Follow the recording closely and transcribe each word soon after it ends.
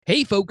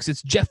Hey folks,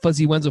 it's Jeff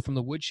Fuzzy Wenzel from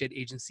the Woodshed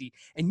Agency,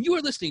 and you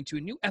are listening to a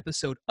new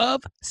episode of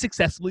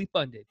Successfully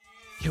Funded.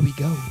 Here we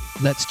go.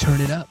 Let's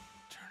turn it up.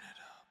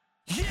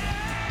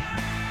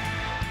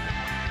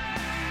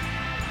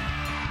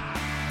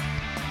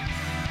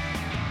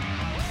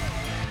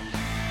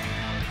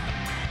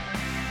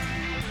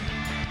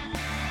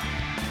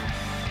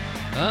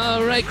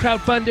 All right,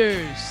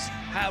 crowdfunders,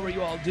 how are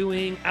you all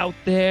doing out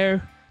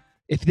there?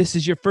 If this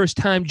is your first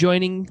time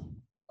joining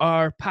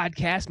our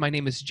podcast, my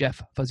name is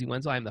Jeff Fuzzy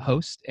Wenzel. I'm the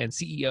host and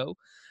CEO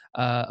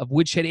of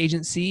Woodshed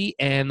Agency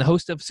and the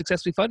host of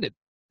Successfully Funded.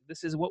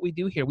 This is what we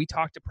do here. We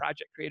talk to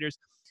project creators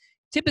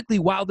typically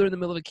while they're in the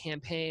middle of a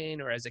campaign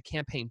or as a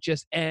campaign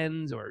just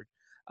ends, or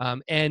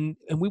and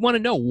we want to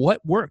know what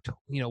worked.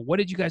 You know, what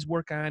did you guys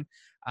work on?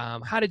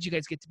 How did you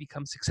guys get to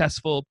become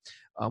successful?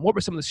 What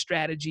were some of the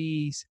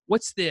strategies?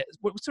 What's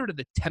sort of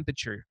the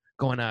temperature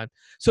going on?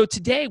 So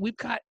today we've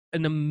got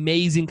an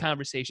amazing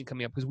conversation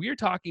coming up because we are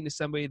talking to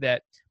somebody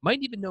that might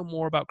even know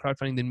more about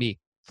crowdfunding than me,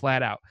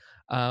 flat out.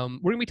 We're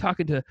going to be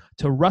talking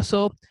to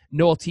Russell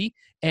Nohelty,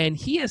 and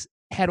he has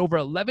had over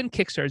 11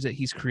 Kickstarters that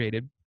he's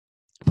created,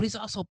 but he's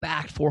also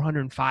backed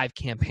 405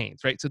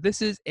 campaigns, right? So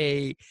this is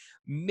a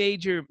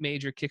major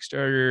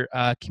Kickstarter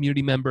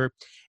community member,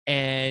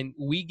 and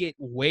we get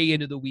way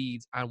into the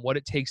weeds on what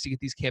it takes to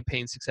get these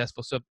campaigns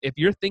successful. So if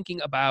you're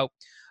thinking about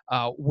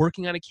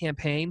working on a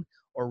campaign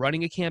or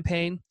running a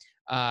campaign,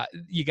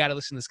 you got to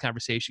listen to this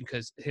conversation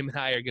because him and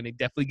I are going to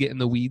definitely get in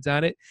the weeds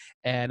on it,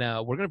 and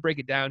we're going to break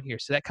it down here.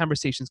 So that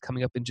conversation is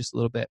coming up in just a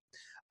little bit.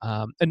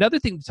 Another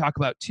thing to talk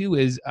about too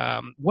is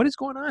what is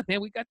going on, man.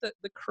 We got the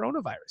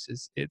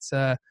coronavirus. It's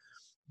I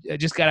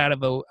just got out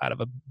of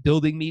a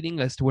building meeting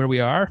as to where we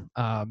are,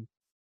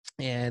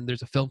 and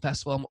there's a film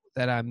festival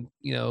that I'm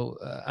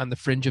on the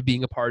fringe of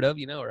being a part of,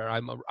 or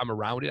I'm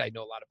around it. I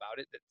know a lot about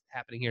it that's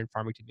happening here in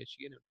Farmington,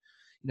 Michigan.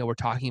 We're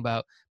talking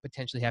about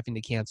potentially having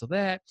to cancel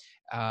that.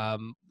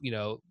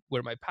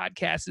 Where my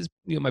podcast is,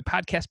 my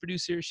podcast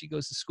producer, she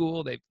goes to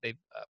school. They've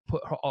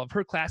put all of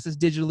her classes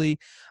digitally.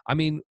 I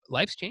mean,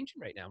 life's changing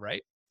right now,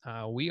 right?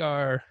 We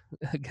are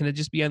going to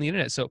just be on the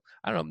internet. So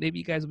I don't know, maybe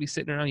you guys will be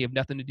sitting around. You have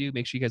nothing to do.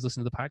 Make sure you guys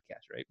listen to the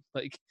podcast, right?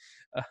 Like,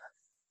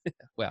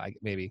 well, I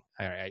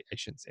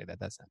shouldn't say that.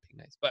 That's not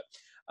being nice. But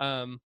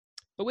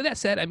with that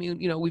said, I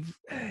mean, we've,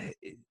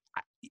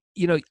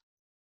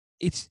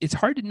 it's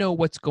hard to know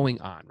what's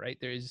going on, right?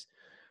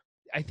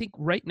 I think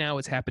right now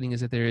what's happening is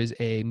that there is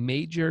a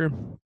major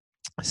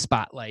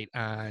spotlight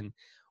on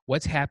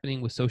what's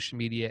happening with social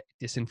media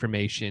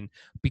disinformation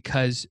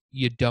because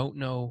you don't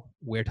know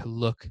where to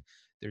look.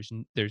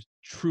 There's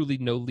truly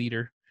no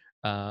leader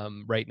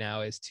right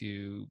now as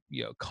to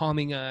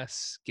calming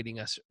us, getting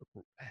us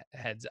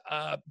heads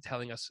up,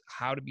 telling us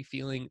how to be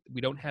feeling.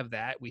 We don't have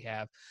that. We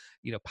have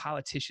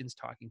politicians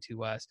talking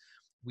to us.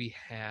 We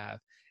have,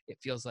 it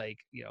feels like,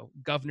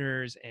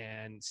 governors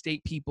and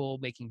state people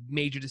making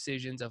major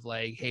decisions of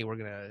like, hey, we're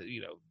gonna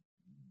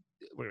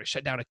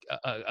shut down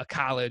a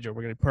college, or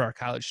we're gonna put our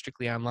college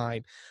strictly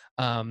online.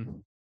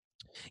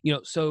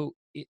 So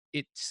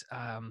it's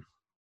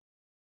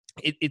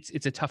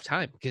a tough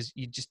time because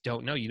you just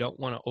don't know. You don't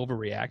want to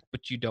overreact,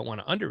 but you don't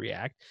want to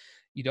underreact.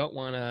 You don't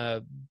want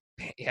to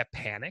have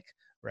panic,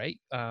 right?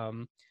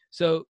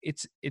 So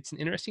it's an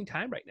interesting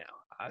time right now.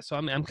 So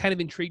I'm kind of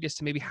intrigued as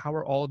to maybe how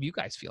are all of you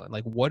guys feeling?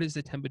 Like, what is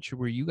the temperature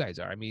where you guys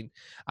are? I mean,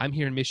 I'm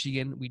here in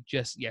Michigan. We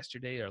just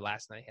yesterday or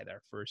last night had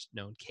our first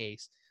known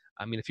case.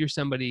 I mean, if you're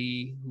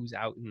somebody who's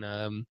out in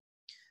out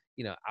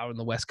on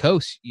the West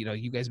Coast,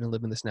 you guys have been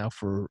living this now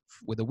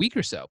with a week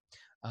or so.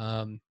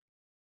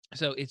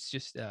 So it's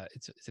just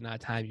it's an odd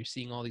time. You're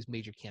seeing all these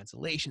major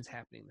cancellations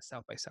happening in the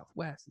South by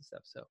Southwest and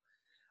stuff.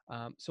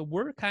 So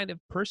we're kind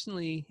of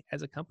personally,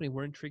 as a company,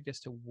 we're intrigued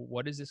as to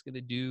what is this going to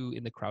do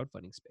in the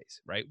crowdfunding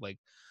space, right? Like,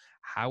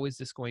 how is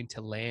this going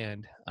to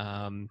land?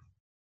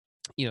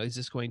 Is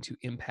this going to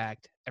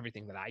impact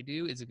everything that I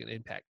do? Is it going to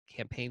impact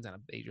campaigns on a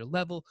major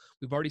level?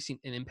 We've already seen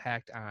an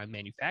impact on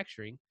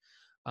manufacturing.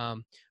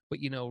 But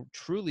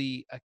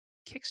truly a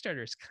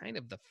Kickstarter is kind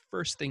of the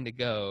first thing to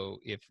go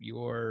if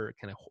you're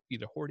kind of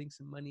either hoarding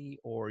some money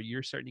or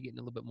you're starting to get in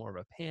a little bit more of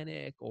a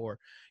panic, or,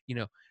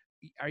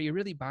 are you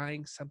really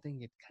buying something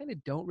you kind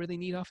of don't really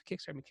need off of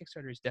Kickstarter? I mean,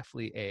 Kickstarter is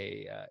definitely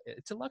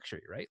it's a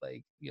luxury, right?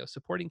 Like,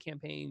 supporting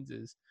campaigns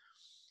is,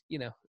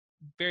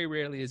 very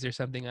rarely is there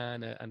something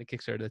on a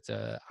Kickstarter that's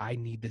I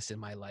need this in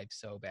my life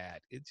so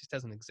bad. It just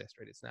doesn't exist,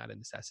 right? It's not a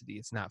necessity.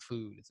 It's not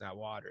food. It's not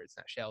water. It's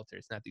not shelter.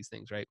 It's not these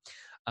things, right?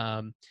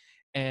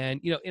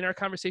 And in our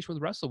conversation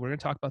with Russell, we're going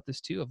to talk about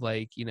this too. Of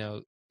like,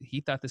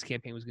 he thought this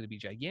campaign was going to be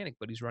gigantic,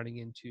 but he's running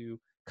into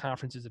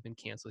conferences have been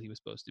canceled he was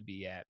supposed to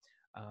be at.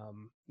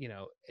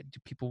 Do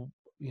people,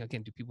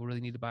 again, do people really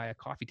need to buy a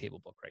coffee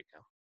table book right now,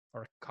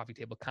 or a coffee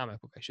table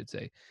comic book, I should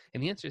say?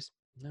 And the answer is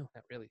no,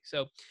 not really.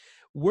 So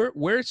we're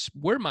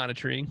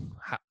monitoring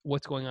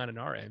what's going on in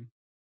our end.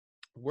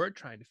 We're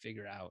trying to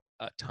figure out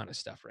a ton of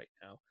stuff right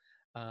now,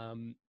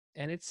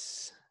 and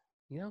it's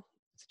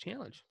it's a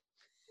challenge.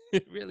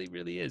 It really,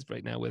 really is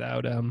right now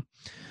without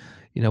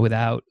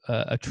without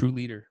a true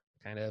leader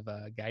kind of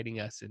guiding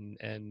us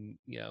and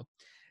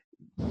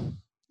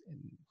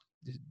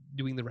just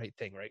doing the right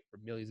thing, right, for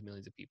millions and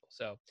millions of people.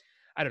 So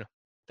I don't know.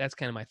 That's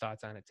kind of my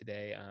thoughts on it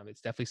today. It's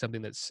definitely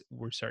something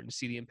we're starting to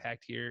see the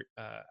impact here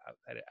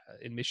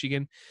in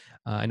Michigan.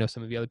 I know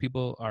some of the other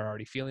people are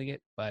already feeling it,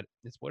 but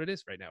it's what it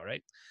is right now,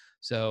 right?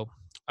 So,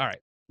 all right.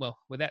 Well,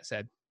 with that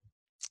said,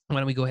 why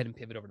don't we go ahead and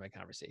pivot over to my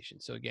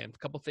conversation? So again, a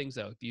couple things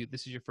though. If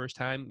this is your first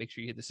time, make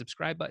sure you hit the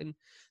subscribe button.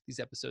 These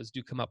episodes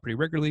do come up pretty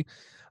regularly.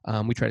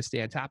 We try to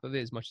stay on top of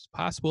it as much as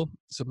possible.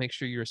 So make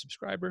sure you're a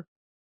subscriber.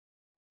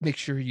 Make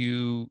sure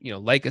you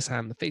like us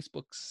on the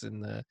Facebooks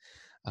and the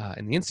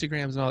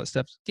Instagrams and all that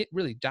stuff.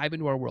 Dive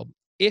into our world.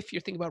 If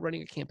you're thinking about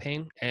running a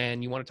campaign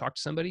and you want to talk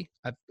to somebody,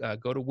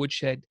 go to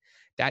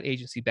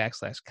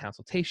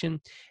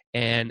woodshed.agency/consultation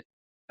and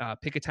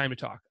pick a time to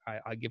talk.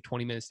 I give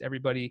 20 minutes to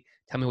everybody.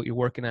 Tell me what you're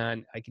working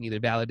on. I can either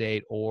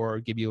validate or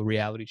give you a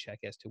reality check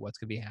as to what's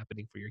going to be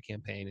happening for your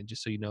campaign, and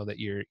just so you know that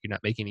you're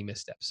not making any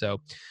missteps. So,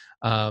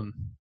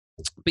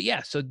 but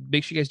yeah, so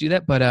make sure you guys do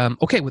that. But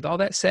okay, with all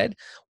that said,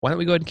 why don't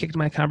we go ahead and kick into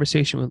my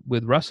conversation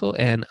with Russell,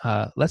 and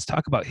let's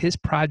talk about his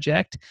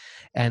project,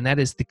 and that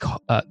is the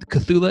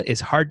Cthulhu is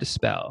Hard to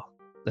Spell.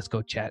 Let's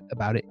go chat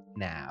about it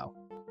now.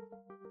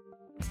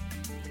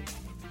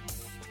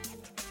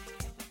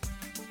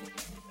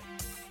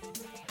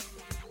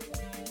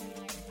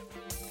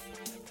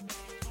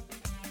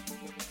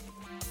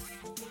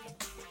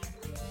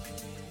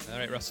 All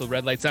right, Russell,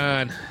 red light's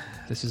on.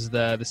 This is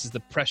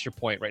the pressure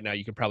point right now.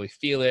 You can probably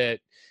feel it.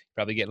 You're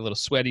probably getting a little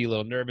sweaty, a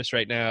little nervous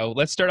right now.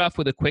 Let's start off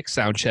with a quick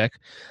sound check.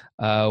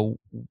 Tell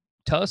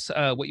us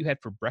what you had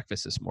for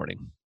breakfast this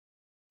morning.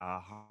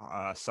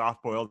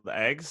 Soft-boiled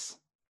eggs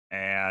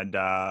and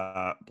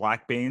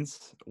black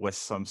beans with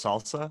some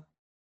salsa.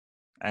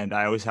 And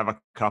I always have a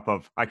cup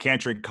of, I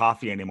can't drink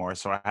coffee anymore,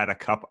 so I had a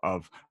cup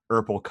of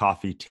herbal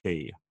coffee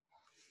tea.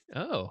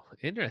 Oh,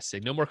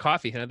 interesting. No more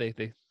coffee, huh? They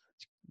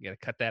you got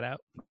to cut that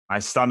out. My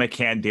stomach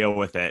can't deal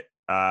with it.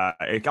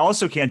 It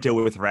also can't deal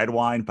with red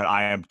wine, but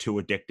I am too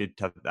addicted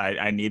to.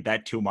 I need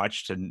that too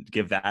much to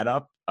give that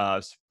up.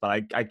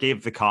 But I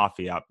gave the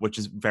coffee up, which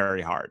is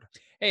very hard.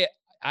 Hey,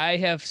 I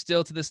have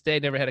still to this day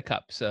never had a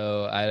cup,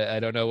 so I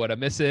don't know what I'm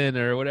missing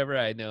or whatever.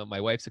 I know my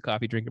wife's a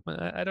coffee drinker,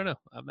 but I don't know.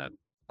 I'm not.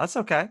 That's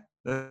okay.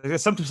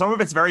 Some of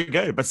it's very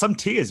good, but some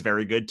tea is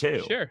very good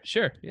too.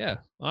 Sure. Yeah.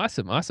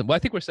 Awesome. Well, I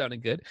think we're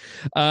sounding good.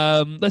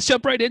 Let's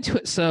jump right into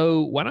it.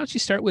 So why don't you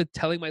start with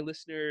telling my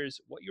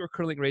listeners what you are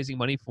currently raising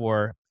money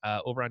for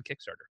over on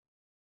Kickstarter?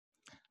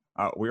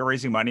 We are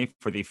raising money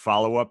for the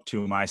follow-up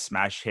to my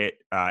smash hit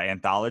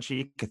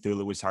anthology,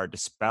 Cthulhu is Hard to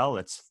Spell.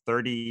 It's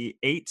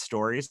 38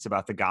 stories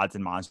about the gods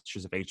and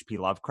monsters of H.P.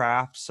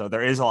 Lovecraft. So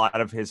there is a lot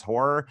of his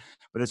horror,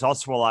 but there's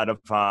also a lot of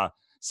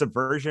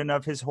subversion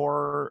of his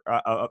horror,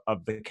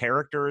 of the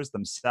characters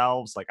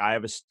themselves. Like I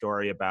have a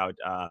story about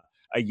a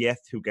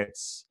Yith who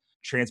gets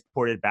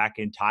transported back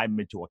in time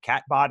into a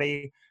cat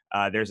body.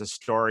 There's a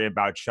story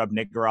about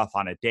Shub-Niggurath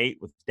on a date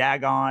with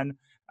Dagon.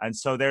 And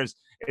so it's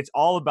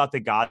all about the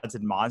gods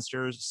and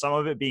monsters, some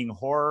of it being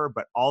horror,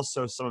 but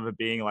also some of it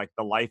being like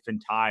the life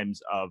and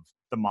times of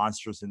the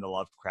monsters in the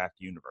Lovecraft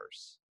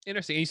universe.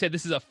 Interesting. And you said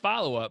this is a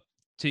follow-up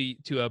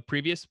to a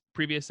previous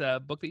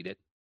book that you did?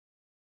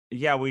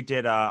 Yeah, we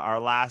did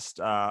our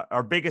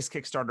biggest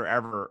Kickstarter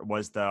ever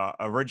was the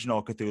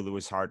original Cthulhu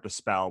is Hard to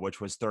Spell, which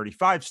was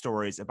 35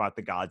 stories about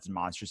the gods and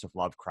monsters of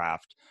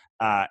Lovecraft.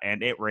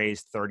 And it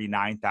raised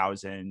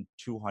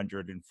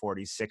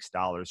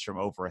 $39,246 from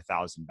over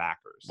 1,000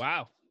 backers.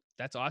 Wow.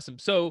 That's awesome.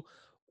 So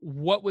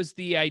what was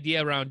the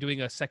idea around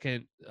doing a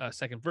second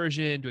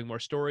version, doing more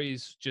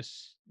stories?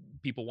 Just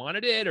people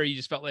wanted it, or you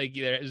just felt like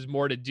there's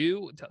more to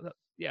do?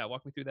 Yeah,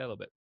 walk me through that a little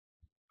bit.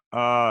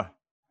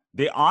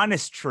 The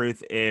honest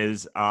truth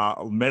is,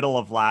 middle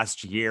of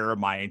last year,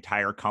 my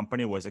entire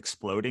company was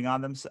exploding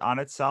on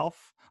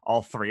itself.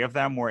 All three of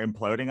them were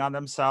imploding on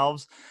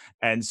themselves.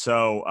 And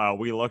so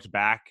we looked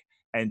back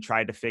and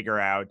tried to figure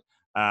out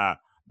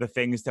the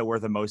things that were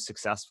the most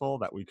successful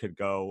that we could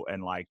go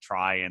and like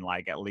try and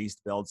like at least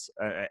build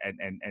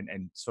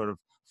and sort of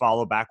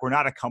follow back. We're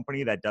not a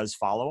company that does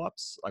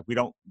follow-ups.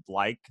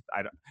 Like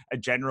I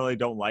generally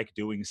don't like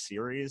doing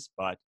series,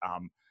 but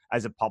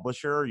as a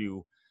publisher,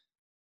 you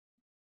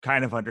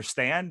kind of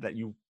understand that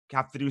you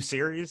have to do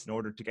series in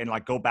order to and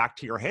like go back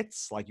to your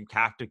hits. Like you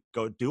have to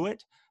go do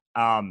it.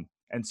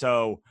 And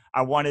so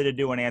I wanted to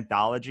do an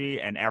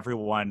anthology, and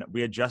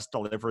we had just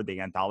delivered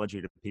the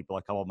anthology to people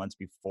a couple of months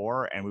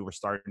before, and we were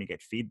starting to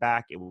get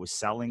feedback. It was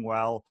selling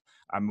well.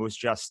 It was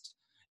just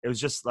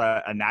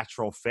a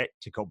natural fit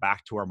to go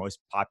back to our most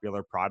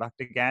popular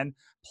product again.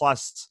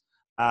 Plus,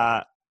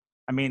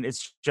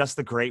 it's just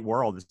the great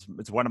world.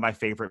 It's one of my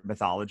favorite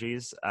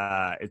mythologies.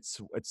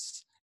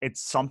 It's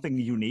something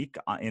unique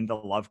in the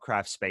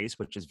Lovecraft space,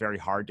 which is very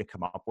hard to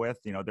come up with.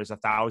 There's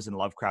 1,000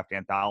 Lovecraft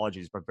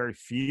anthologies, but very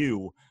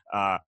few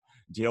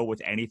deal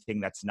with anything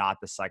that's not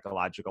the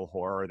psychological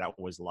horror that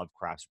was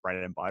Lovecraft's bread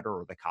and butter,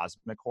 or the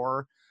cosmic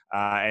horror.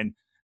 And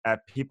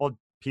people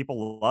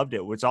loved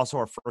it. It's also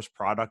our first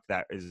product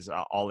that is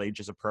all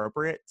ages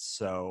appropriate.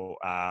 So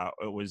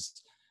it was,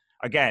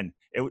 again,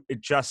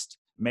 it just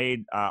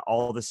made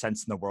all the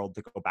sense in the world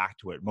to go back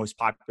to it. Most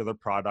popular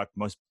product,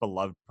 most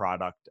beloved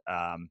product.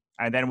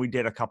 And then we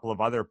did a couple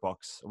of other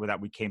books that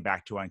we came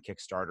back to on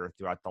Kickstarter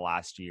throughout the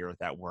last year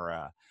that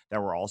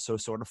were also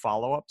sort of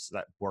follow-ups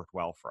that worked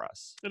well for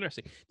us.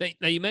 Interesting.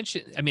 Now you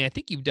mentioned, I mean, I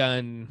think you've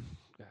done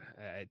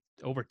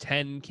over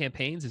 10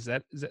 campaigns. Does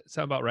that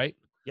sound about right?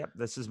 Yep,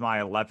 this is my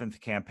 11th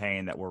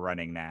campaign that we're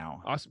running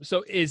now. Awesome.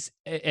 So is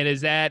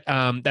that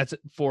that's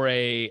for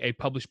a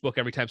published book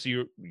every time?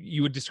 So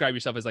you would describe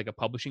yourself as like a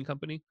publishing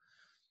company?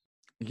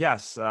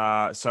 Yes.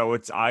 So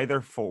it's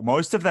either for,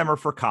 most of them are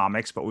for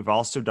comics, but we've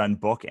also done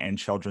book and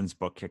children's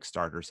book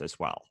Kickstarters as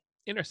well.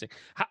 Interesting.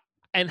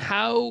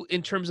 How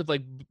in terms of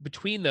like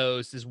between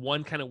those, does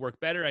one kind of work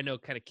better? I know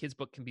kind of kids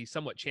book can be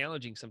somewhat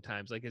challenging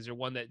sometimes. Like, is there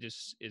one that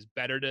just is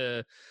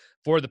better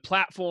for the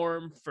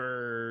platform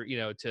for,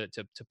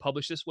 to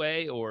publish this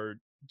way, or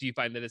do you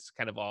find that it's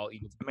kind of all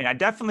equal? I mean, I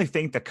definitely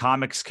think the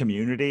comics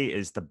community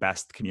is the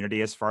best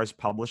community as far as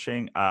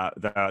publishing.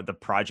 The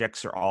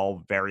projects are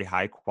all very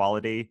high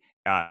quality.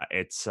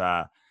 It's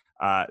the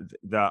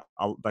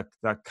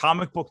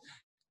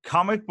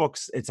comic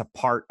books, it's a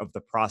part of the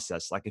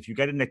process. Like if you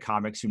get into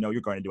comics,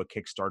 you're going to do a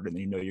Kickstarter and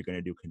you're going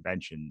to do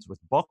conventions. With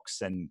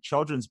books and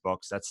children's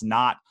books, that's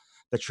not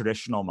the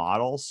traditional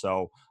model.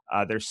 So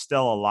there's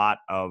still a lot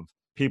of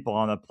people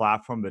on the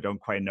platform that don't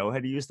quite know how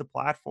to use the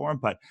platform,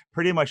 but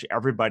pretty much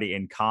everybody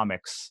in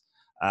comics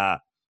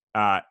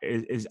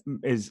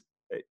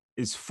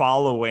is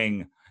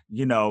following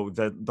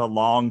the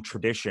long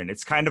tradition.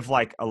 It's kind of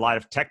like a lot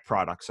of tech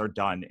products are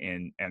done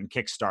in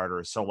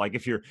Kickstarter. So like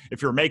if you're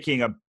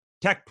making a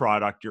tech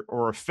product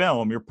or a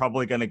film, you're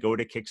probably going to go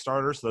to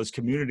Kickstarter. So those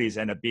communities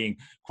end up being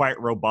quite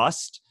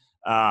robust,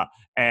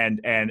 and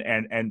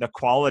the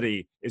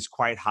quality is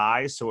quite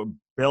high. So it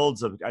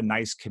builds a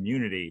nice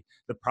community.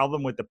 The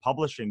problem with the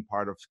publishing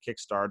part of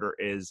Kickstarter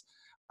is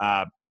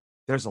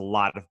there's a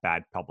lot of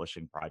bad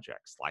publishing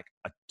projects, like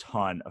a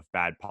ton of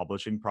bad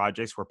publishing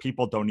projects where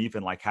people don't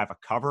even like have a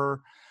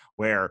cover,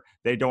 where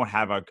they don't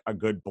have a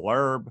good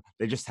blurb.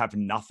 They just have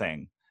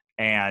nothing.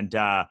 And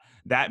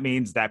that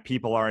means that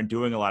people aren't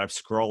doing a lot of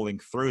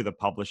scrolling through the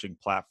publishing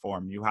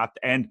platform.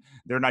 And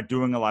they're not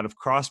doing a lot of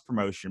cross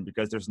promotion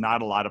because there's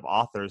not a lot of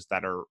authors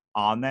that are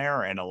on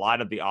there. And a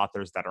lot of the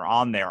authors that are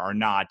on there are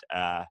not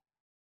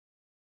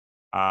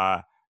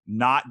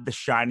the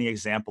shiny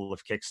example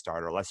of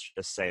Kickstarter. Let's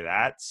just say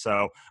that.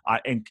 So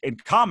in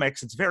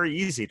comics, it's very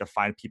easy to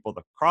find people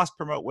to cross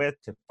promote with,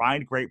 to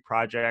find great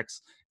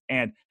projects.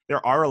 And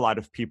there are a lot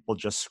of people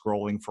just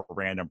scrolling for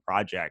random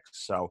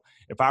projects. So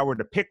if I were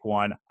to pick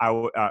one,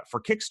 for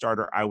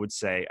Kickstarter, I would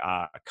say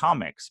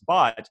comics.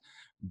 But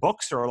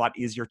books are a lot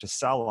easier to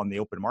sell on the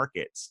open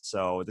markets.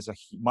 So there's a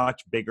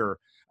much bigger,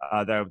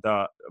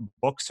 the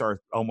books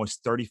are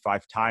almost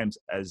 35 times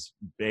as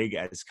big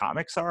as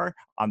comics are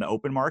on the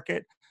open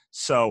market.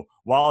 So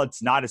while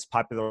it's not as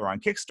popular on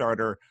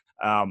Kickstarter,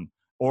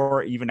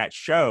 or even at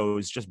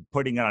shows, just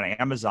putting it on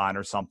Amazon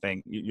or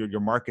something, your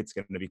market's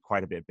going to be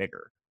quite a bit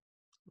bigger.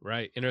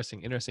 Right.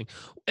 Interesting.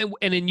 And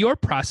in your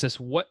process,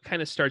 what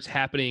kind of starts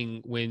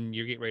happening when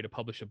you're getting ready to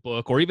publish a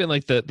book, or even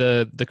like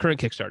the current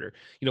Kickstarter?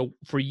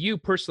 For you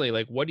personally,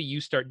 like what do you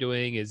start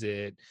doing? Is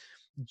it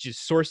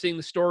just sourcing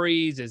the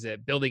stories? Is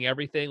it building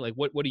everything? Like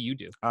what do you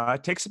do?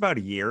 It takes about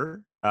a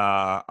year,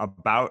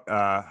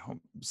 about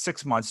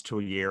 6 months to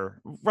a year,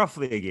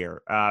 roughly a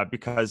year,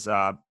 because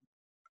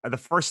the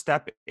first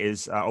step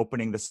is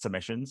opening the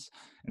submissions.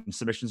 And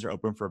submissions are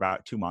open for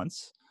about 2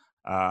 months,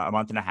 a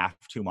month and a half,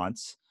 2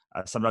 months.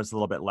 Sometimes a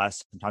little bit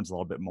less, sometimes a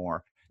little bit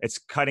more. It's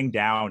cutting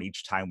down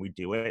each time we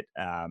do it.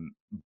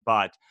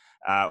 But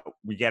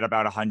we get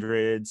about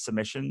 100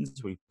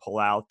 submissions. We pull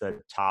out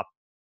the top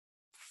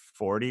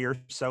 40 or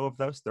so of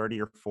those,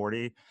 30 or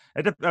 40.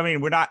 I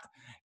mean,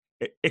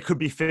 it could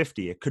be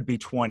 50, it could be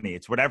 20.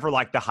 It's whatever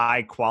like the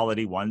high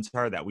quality ones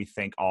are that we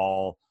think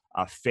all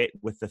fit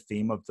with the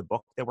theme of the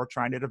book that we're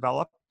trying to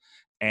develop.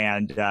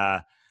 And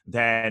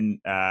then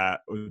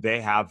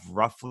they have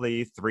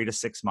roughly 3 to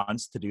 6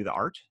 months to do the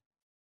art.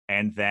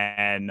 And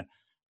then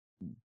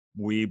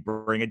we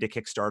bring it to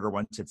Kickstarter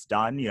once it's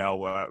done.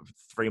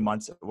 3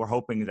 months. We're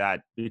hoping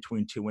that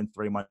between 2 and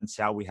 3 months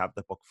out, we have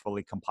the book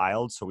fully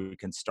compiled, so we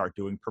can start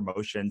doing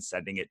promotion,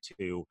 sending it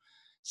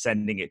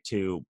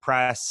to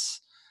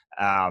press,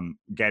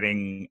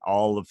 getting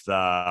all of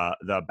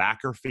the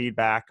backer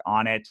feedback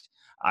on it.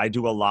 I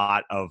do a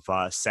lot of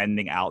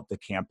sending out the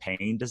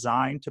campaign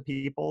design to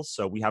people.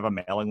 So we have a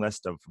mailing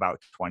list of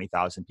about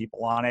 20,000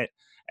 people on it.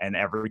 And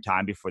every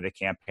time before the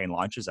campaign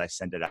launches, I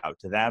send it out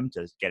to them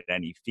to get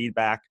any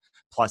feedback,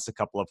 plus a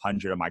couple of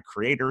hundred of my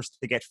creators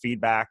to get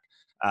feedback.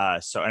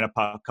 And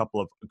a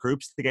couple of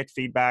groups to get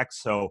feedback.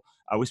 So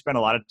we spend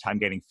a lot of time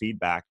getting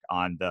feedback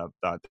on the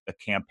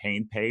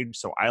campaign page.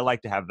 So I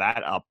like to have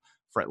that up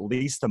for at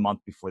least a month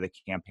before the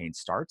campaign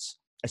starts,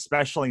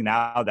 especially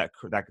now that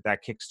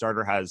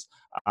Kickstarter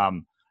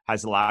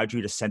has allowed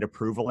you to send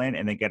approval in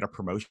and then get a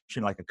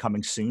promotion, like a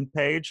coming soon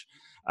page.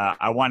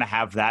 I want to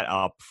have that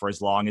up for as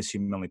long as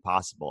humanly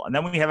possible. And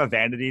then we have a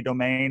vanity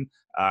domain,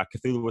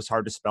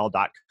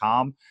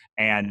 Cthulhuishardtospell.com.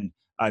 And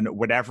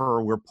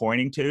whatever we're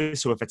pointing to.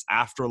 So if it's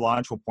after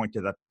launch, we'll point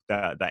to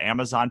the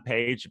Amazon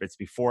page. If it's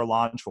before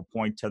launch, we'll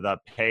point to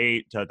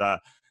the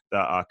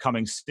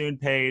coming soon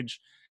page.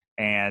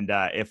 And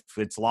if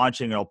it's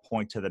launching, it'll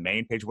point to the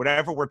main page.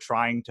 Whatever we're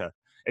trying to,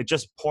 it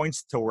just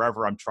points to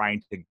wherever I'm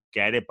trying to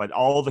get it. But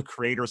all the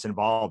creators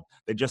involved,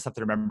 they just have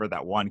to remember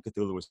that one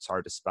Cthulhu is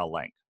hard to spell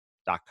link.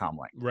 .com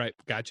link. Right.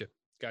 Gotcha.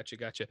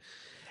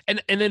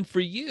 And then for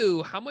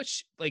you, how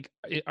much like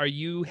are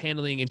you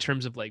handling in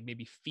terms of like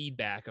maybe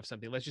feedback of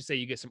something? Let's just say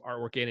you get some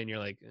artwork in and you're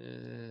like,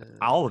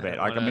 all of it.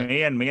 Like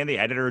me and the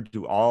editor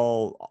do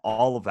all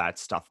of that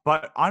stuff.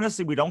 But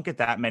honestly, we don't get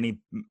that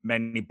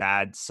many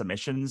bad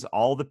submissions.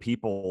 All the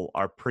people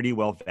are pretty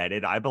well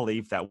vetted. I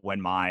believe that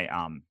when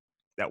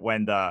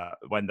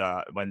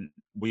when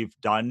we've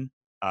done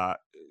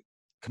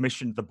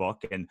commissioned the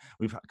book and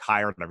we've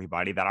hired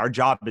everybody, that our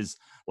job is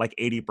like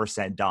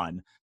 80%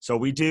 done. So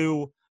we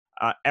do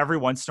every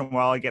once in a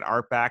while I get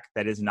art back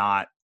that is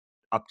not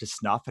up to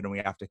snuff and we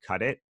have to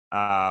cut it.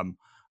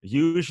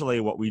 Usually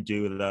what we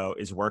do though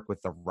is work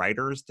with the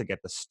writers to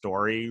get the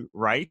story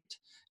right.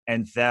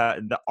 And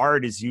the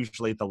art is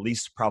usually the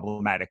least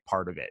problematic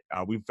part of it.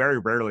 We very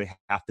rarely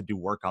have to do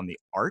work on the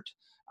art.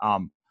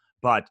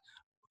 But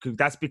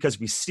that's because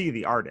we see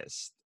the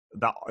artist.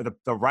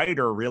 The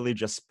writer really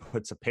just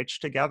puts a pitch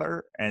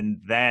together and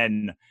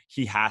then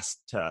he has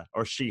to,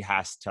 or she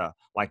has to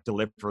like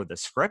deliver the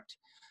script.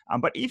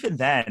 But even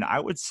then, I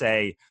would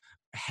say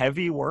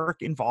heavy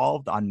work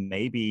involved on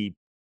maybe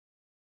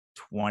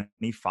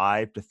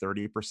 25 to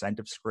 30%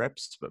 of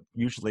scripts, but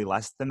usually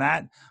less than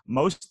that.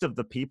 Most of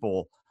the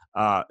people,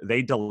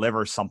 they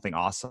deliver something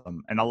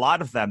awesome. And a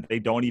lot of them, they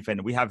don't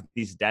even, we have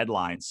these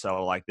deadlines.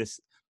 So like this,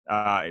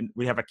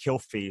 we have a kill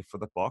fee for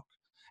the book.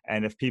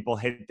 And if people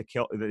hit the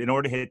kill, in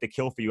order to hit the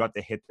kill fee, you have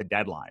to hit the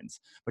deadlines.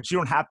 But you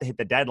don't have to hit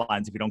the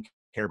deadlines if you don't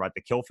care about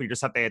the kill fee. You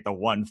just have to hit the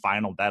one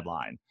final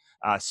deadline.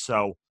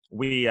 So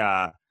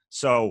I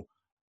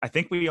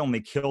think we only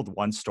killed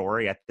one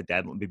story at the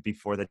deadline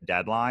before the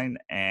deadline,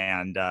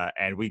 and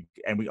we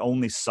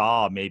only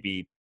saw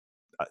maybe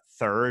a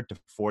third to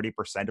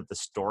 40% of the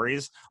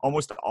stories.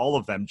 Almost all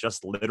of them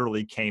just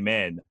literally came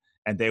in,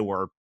 and they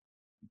were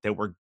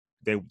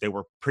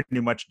pretty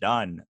much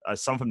done.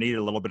 Some of them needed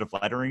a little bit of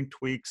lettering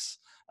tweaks.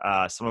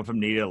 Some of them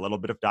needed a little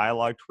bit of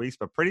dialogue tweaks,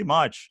 but pretty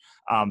much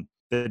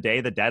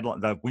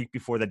the week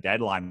before the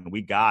deadline,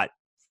 we got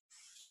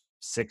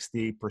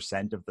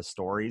 60% of the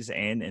stories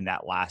in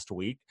that last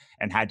week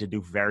and had to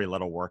do very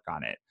little work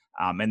on it.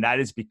 And that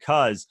is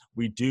because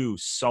we do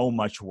so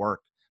much work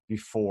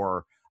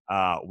before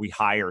we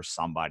hire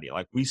somebody.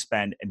 Like we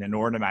spend an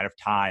inordinate amount of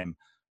time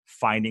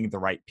finding the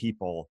right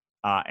people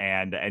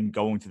and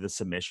going through the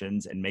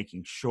submissions and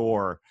making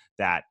sure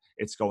that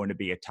it's going to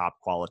be a top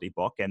quality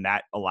book. And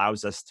that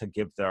allows us to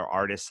give the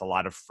artists a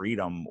lot of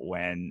freedom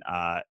when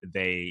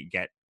they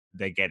get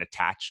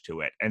attached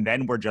to it. And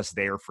then we're just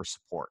there for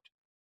support.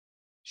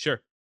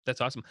 Sure.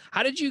 That's awesome.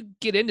 How did you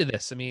get into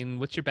this? I mean,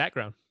 what's your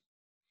background?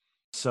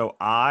 So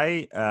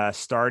I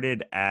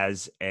started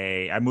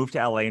I moved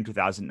to LA in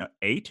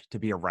 2008 to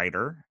be a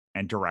writer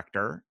and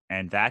director,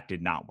 and that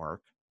did not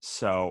work.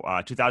 So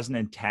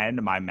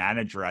 2010, my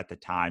manager at the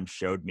time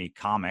showed me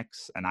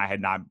comics, and I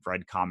had not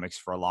read comics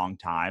for a long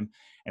time,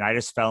 and I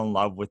just fell in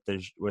love with the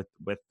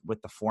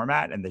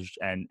format and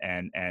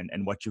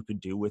what you could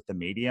do with the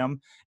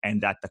medium,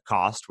 and that the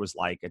cost was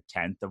like a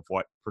tenth of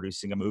what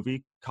producing a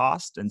movie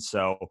cost, and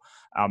so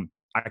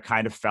I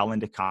kind of fell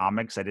into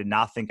comics. I did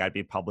not think I'd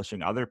be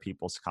publishing other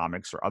people's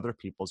comics or other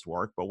people's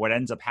work, but what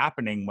ends up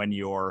happening when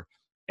you're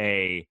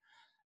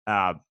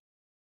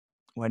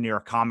when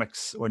you're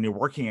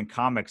working in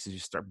comics is you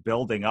start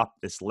building up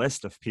this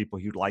list of people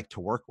you'd like to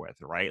work with,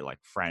 right? Like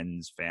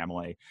friends,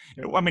 family.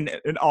 I mean,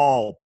 in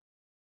all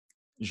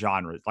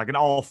genres, like in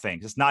all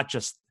things. It's not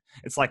just,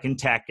 it's like in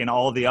tech and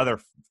all the other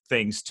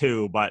things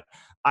too. But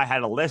I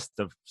had a list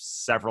of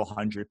several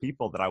hundred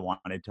people that I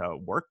wanted to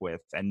work with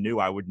and knew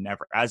I would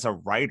never, as a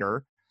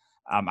writer,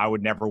 I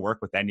would never work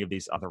with any of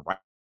these other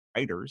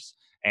writers.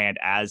 And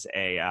as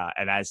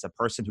a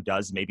person who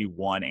does maybe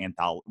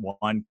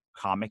one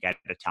comic at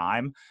a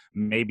time,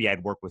 maybe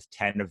I'd work with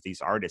 10 of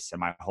these artists in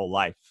my whole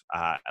life,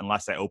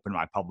 unless I opened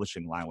my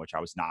publishing line, which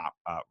I was not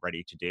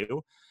ready to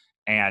do.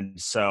 And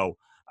so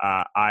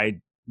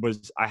I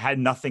had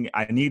nothing.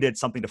 I needed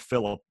something to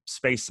fill a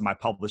space in my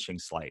publishing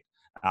slate.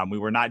 We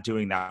were not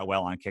doing that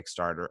well on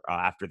Kickstarter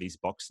after these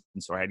books,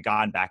 and so I had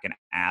gone back and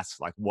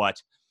asked like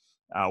what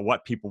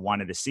people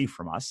wanted to see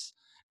from us.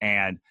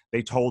 And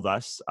they told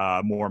us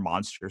more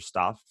monster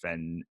stuff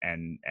and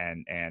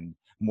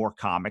more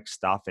comic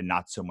stuff and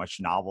not so much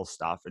novel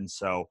stuff. And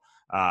so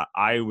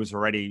I was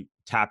already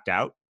tapped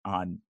out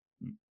on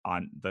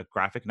the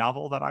graphic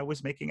novel that I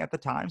was making at the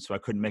time, so I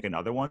couldn't make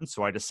another one.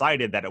 So I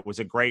decided that it was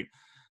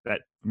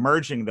that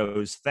merging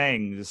those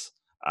things,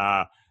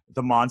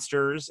 the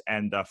monsters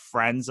and the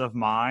friends of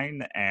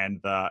mine,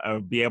 and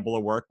be able to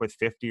work with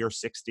 50 or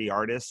 60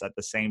 artists at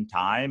the same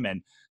time.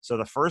 And so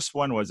the first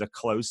one was a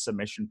closed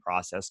submission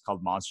process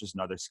called Monsters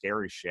and Other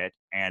Scary Shit.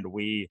 And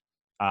we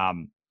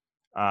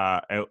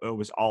It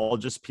was all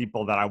just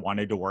people that I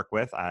wanted to work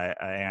with.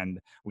 And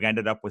we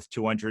ended up with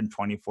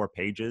 224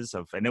 pages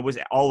and it was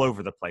all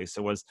over the place.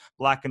 It was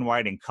black and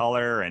white and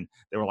color, and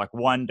there were like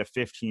 1 to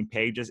 15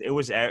 pages. It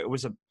was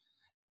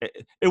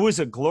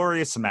a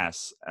glorious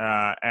mess,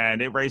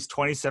 and it raised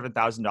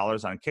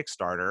 $27,000 on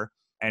Kickstarter,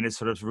 and it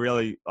sort of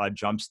really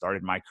jump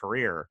started my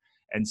career.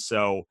 And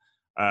so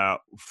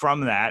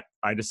from that,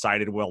 I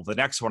decided, well, the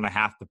next one I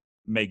have to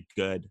make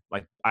good.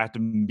 Like I have to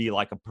be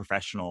like a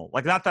professional.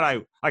 Like not that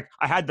I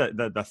had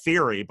the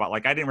theory, but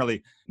like I didn't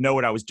really know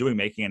what I was doing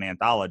making an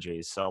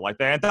anthology. So like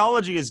the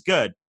anthology is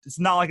good. It's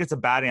not like it's a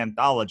bad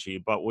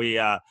anthology, but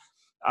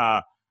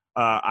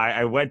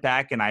I went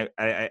back and I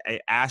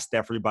asked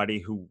everybody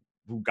who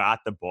got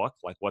the book,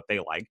 like what they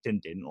liked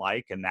and didn't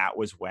like. And that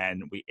was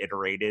when we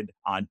iterated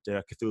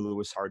onto Cthulhu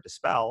Was Hard to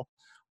Spell,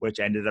 which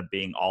ended up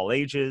being all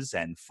ages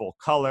and full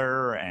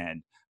color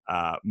and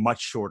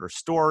much shorter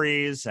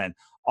stories and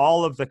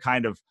all of the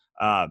kind of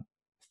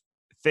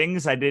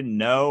things I didn't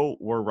know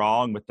were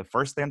wrong with the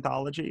first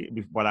anthology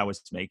when I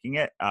was making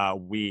it.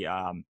 We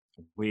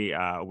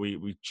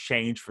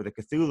changed for the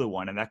Cthulhu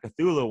one, and that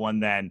Cthulhu one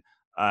then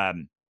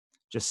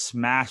just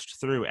smashed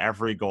through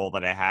every goal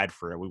that I had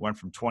for it. We went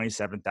from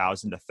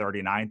 27,000 to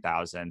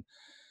 39,000.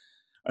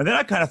 And then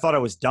I kind of thought I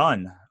was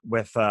done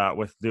with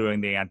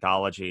doing the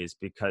anthologies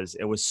because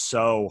it was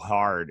so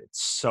hard.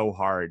 It's so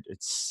hard.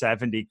 It's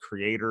 70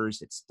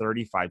 creators. It's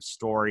 35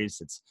 stories.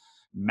 It's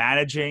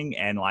managing,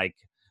 and like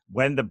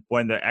when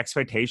the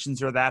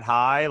expectations are that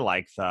high,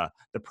 like the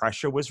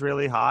pressure was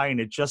really high, and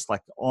it just like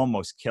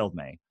almost killed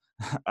me.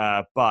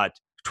 But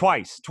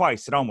twice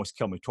it almost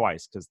killed me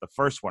twice, because the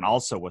first one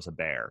also was a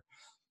bear.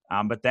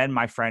 But then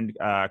my friend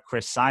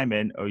Chris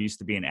Simon, who used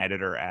to be an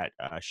editor at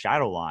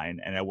Shadowline,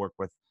 and I worked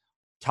with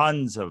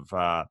tons of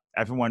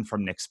everyone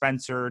from Nick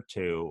Spencer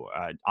to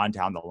on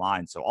down the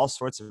line. So all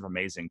sorts of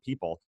amazing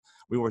people.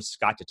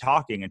 Got to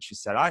talking, and she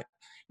said, I'd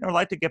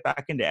like to get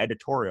back into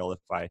editorial if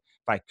I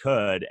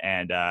could.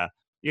 And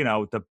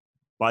the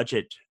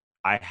budget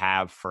I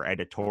have for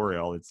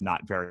editorial, it's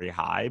not very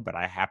high, but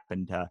I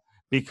happen to,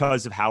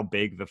 because of how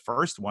big the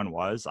first one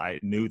was, I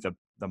knew the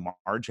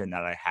margin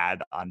that I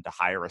had on to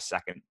hire a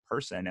second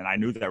person. And I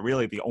knew that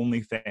really the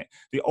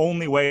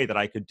only way that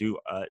I could do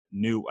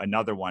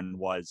another one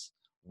was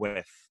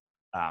with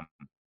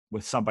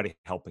somebody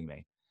helping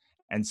me.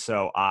 And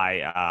so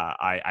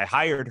I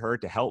hired her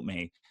to help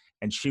me,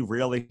 and she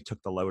really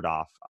took the load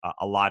off,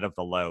 a lot of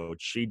the load.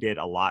 She did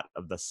a lot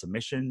of the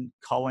submission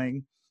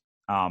culling,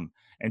 and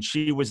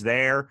she was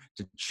there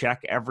to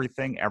check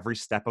everything, every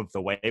step of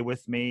the way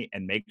with me,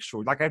 and make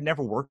sure, like, I've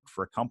never worked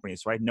for a company,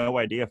 so I had no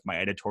idea if my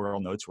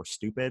editorial notes were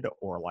stupid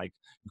or like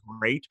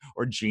great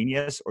or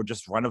genius or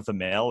just run of the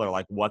mill or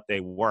like what they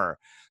were.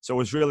 So it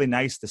was really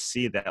nice to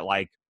see that,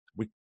 like,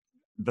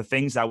 the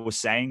things I was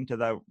saying to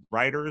the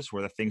writers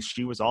were the things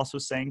she was also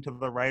saying to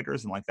the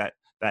writers, and like that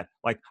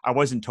like I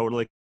wasn't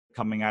totally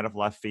coming out of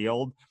left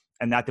field,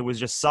 and that there was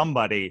just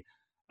somebody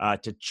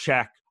to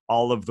check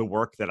all of the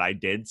work that I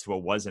did, so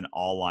it wasn't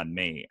all on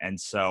me. And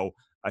so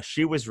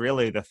she was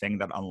really the thing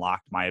that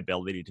unlocked my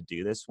ability to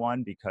do this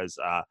one, because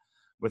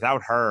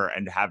without her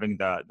and having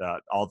the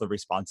all the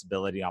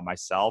responsibility on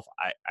myself,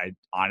 I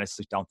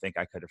honestly don't think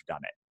I could have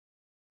done it.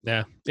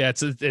 Yeah.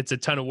 It's a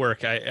ton of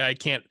work. I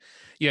can't,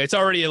 it's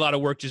already a lot of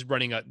work just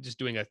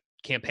doing a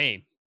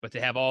campaign, but to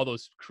have all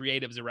those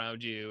creatives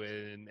around you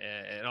and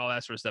all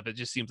that sort of stuff, it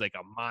just seems like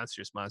a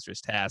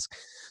monstrous task.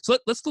 So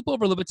let's flip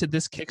over a little bit to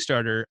this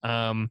Kickstarter.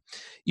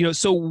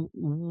 So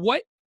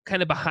what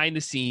kind of behind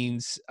the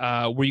scenes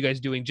were you guys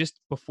doing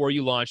just before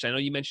you launched? I know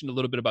you mentioned a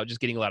little bit about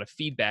just getting a lot of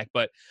feedback,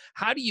 but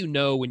how do you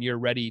know when you're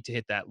ready to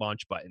hit that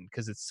launch button?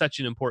 Because it's such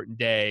an important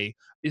day.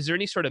 Is there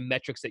any sort of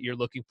metrics that you're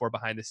looking for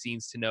behind the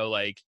scenes to know,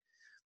 like,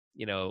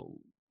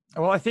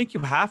 Well, I think you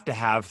have to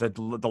have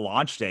the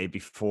launch day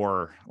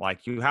before,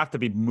 like, you have to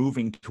be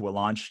moving to a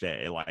launch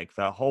day. Like,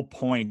 the whole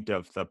point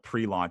of the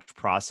pre-launch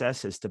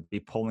process is to be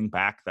pulling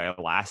back the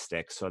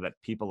elastic so that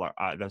people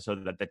are so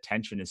that the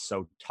tension is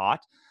so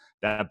taut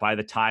that by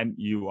the time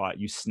you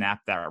snap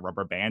that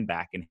rubber band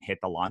back and hit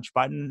the launch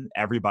button,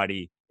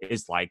 everybody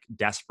is like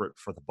desperate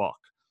for the book.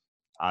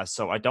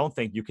 So I don't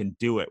think you can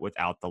do it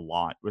without the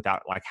launch,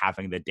 without like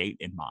having the date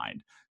in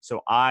mind.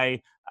 So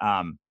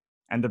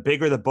and the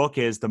bigger the book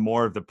is, the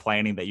more of the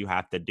planning that you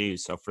have to do.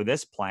 So for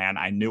this plan,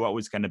 I knew it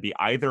was going to be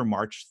either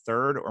March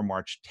 3rd or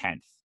March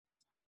 10th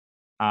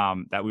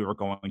that we were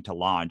going to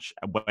launch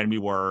when we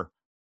were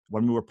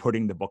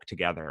putting the book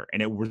together,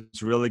 and it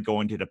was really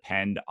going to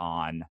depend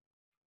on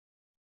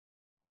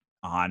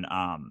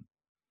a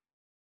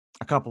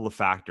couple of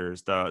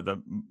factors.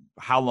 The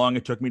how long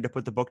it took me to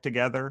put the book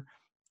together,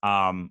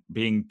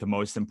 being the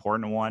most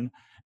important one,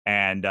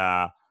 and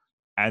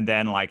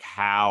then like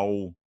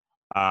how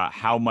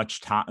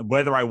much time,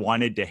 whether I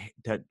wanted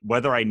to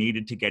whether I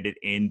needed to get it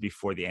in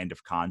before the end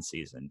of con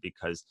season,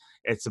 because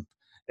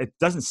it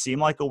doesn't seem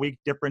like a week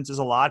difference is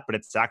a lot, but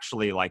it's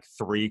actually like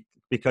 3,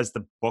 because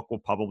the book will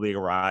probably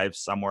arrive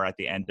somewhere at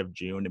the end of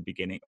June and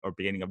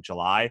beginning of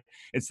July.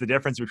 It's the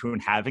difference between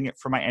having it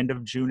for my end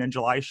of June and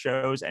July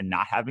shows and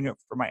not having it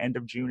for my end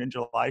of June and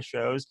July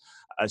shows.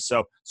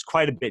 So it's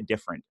quite a bit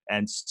different.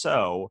 And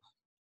so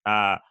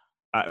uh,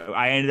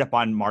 I ended up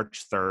on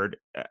March 3rd.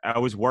 I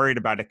was worried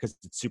about it because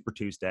it's Super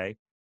Tuesday.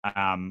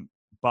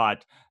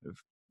 But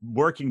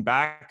working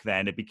back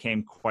then, it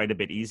became quite a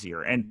bit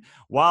easier. And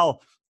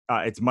while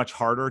it's much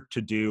harder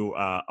to do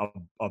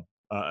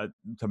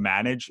to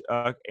manage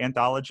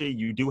anthology,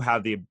 you do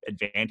have the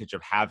advantage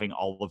of having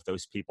all of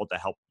those people to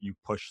help you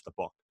push the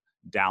book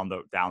down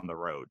the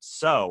road.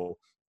 So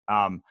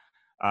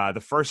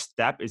the first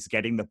step is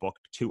getting the book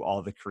to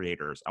all the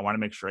creators. I want to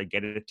make sure I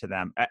get it to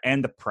them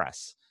and the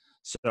press.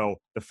 So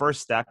the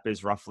first step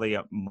is roughly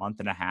a month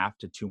and a half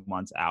to 2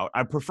 months out.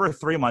 I prefer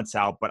 3 months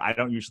out, but I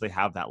don't usually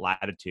have that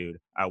latitude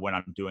when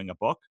I'm doing a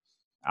book.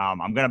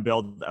 I'm going to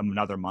build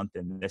another month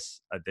in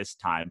this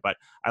time, but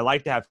I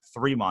like to have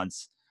 3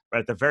 months, but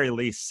at the very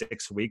least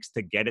 6 weeks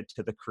to get it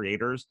to the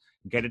creators,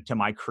 get it to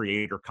my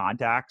creator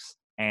contacts,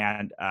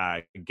 and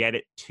get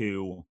it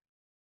to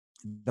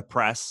the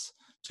press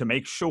to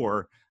make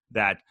sure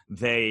that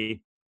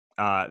they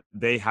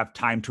have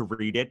time to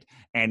read it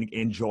and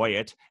enjoy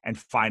it and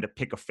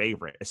pick a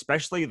favorite,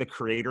 especially the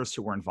creators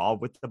who were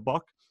involved with the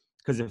book.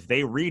 Because if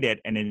they read it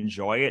and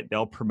enjoy it,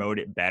 they'll promote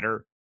it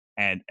better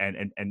and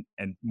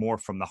more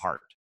from the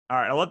heart. All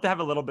right, I'd love to have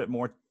a little bit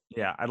more.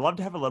 Yeah, I'd love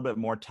to have a little bit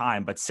more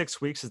time, but 6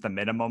 weeks is the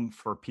minimum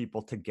for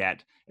people to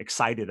get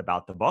excited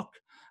about the book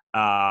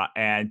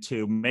and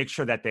to make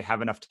sure that they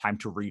have enough time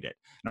to read it.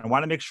 And I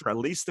want to make sure at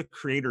least the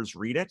creators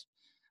read it.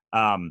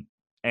 And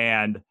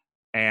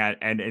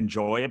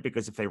enjoy it,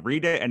 because if they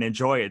read it and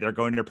enjoy it, they're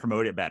going to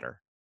promote it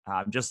better.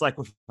 Just like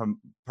with a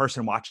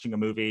person watching a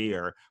movie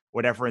or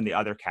whatever in the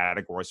other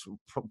categories,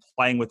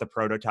 playing with the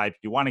prototype,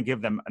 you want to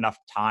give them enough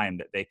time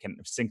that they can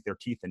sink their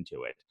teeth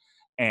into it.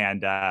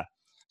 And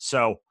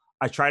so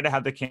I try to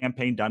have the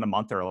campaign done a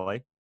month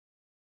early.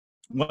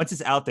 Once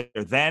it's out there,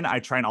 then I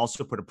try and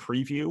also put a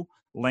preview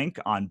link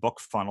on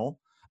BookFunnel,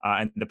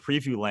 and the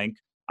preview link,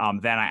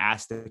 then I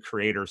ask the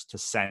creators to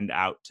send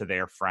out to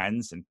their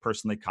friends and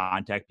personally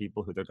contact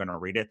people who they're going to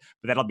read it.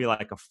 But that'll be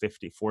like a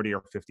 40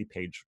 or 50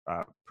 page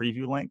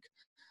preview link.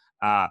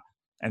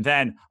 And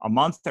then a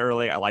month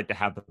early, I like to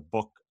have the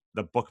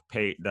book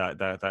page,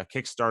 the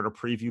Kickstarter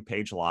preview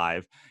page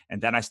live,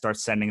 and then I start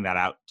sending that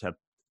out to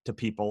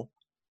people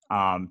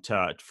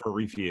for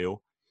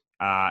review.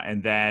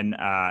 Including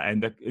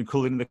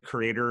the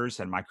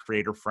creators and my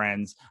creator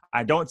friends.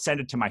 I don't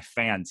send it to my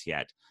fans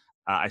yet.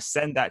 I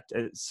send that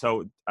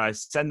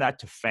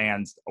to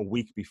fans a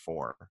week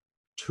before,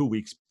 2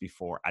 weeks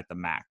before at the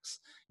max.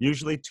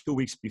 Usually 2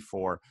 weeks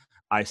before,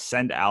 I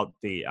send out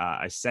the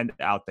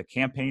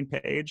campaign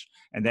page,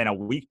 and then a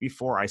week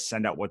before I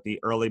send out what the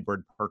early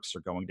bird perks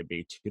are going to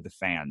be to the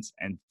fans,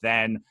 and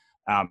then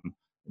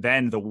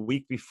the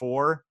week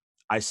before,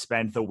 I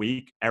spend the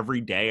week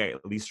every day I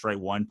at least write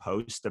one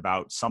post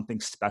about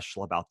something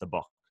special about the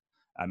book.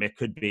 It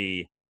could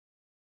be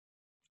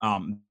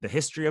the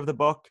history of the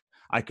book.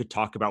 I could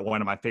talk about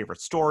one of my favorite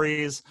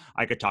stories.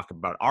 I could talk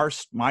about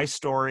my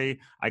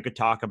story. I could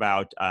talk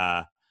about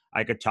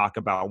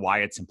why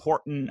it's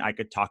important. I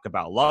could talk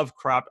about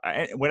Lovecraft,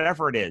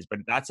 whatever it is. But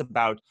that's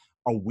about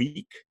a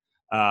week,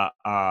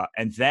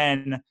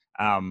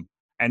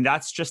 and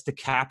that's just to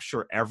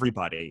capture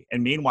everybody.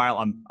 And meanwhile,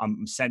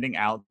 I'm sending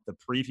out the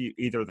preview,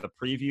 either the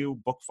preview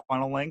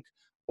BookFunnel link,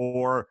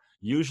 or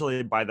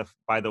usually by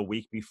the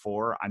week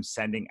before, I'm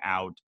sending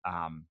out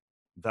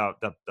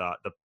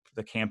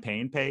the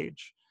campaign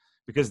page,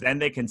 because then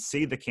they can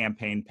see the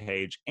campaign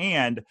page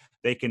and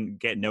they can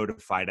get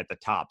notified at the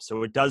top.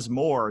 So it does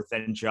more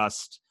than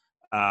just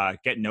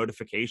get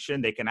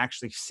notification. They can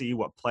actually see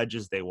what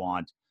pledges they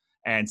want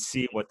and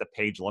see what the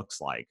page looks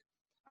like.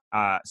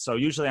 So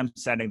usually I'm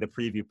sending the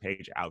preview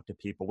page out to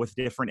people with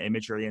different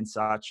imagery and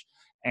such.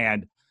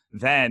 And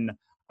then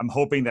I'm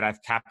hoping that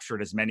I've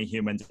captured as many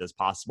humans as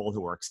possible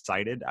who are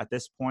excited at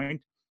this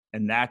point.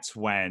 And that's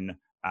when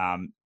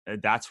I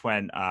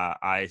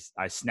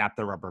snap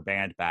the rubber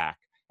band back,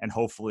 and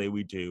hopefully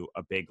we do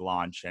a big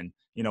launch. And,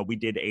 we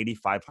did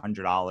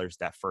 $8,500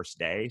 that first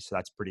day. So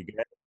that's pretty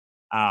good.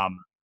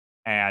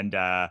 And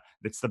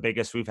it's the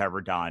biggest we've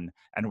ever done.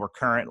 And we're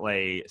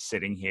currently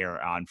sitting here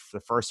on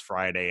the first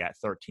Friday at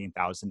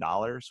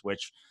 $13,000,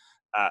 which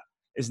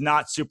is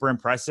not super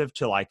impressive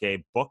to like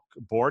a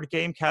board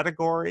game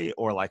category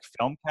or like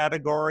film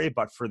category.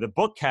 But for the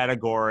book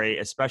category,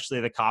 especially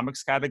the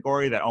comics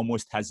category that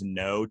almost has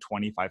no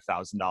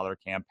 $25,000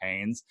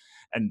 campaigns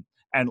and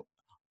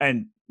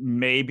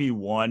maybe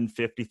one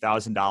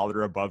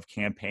 $50,000 above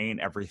campaign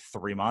every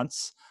 3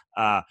 months,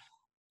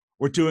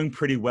 we're doing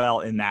pretty well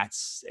in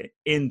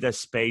the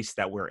space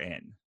that we're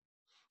in.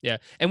 Yeah,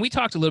 and we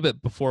talked a little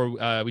bit before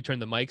we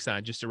turned the mics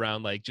on, just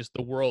around like just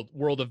the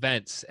world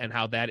events and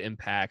how that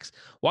impacts.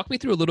 Walk me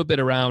through a little bit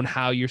around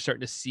how you're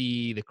starting to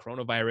see the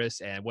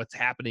coronavirus and what's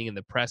happening in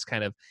the press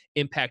kind of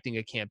impacting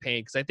a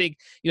campaign. Because I think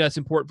it's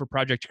important for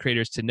project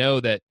creators to know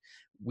that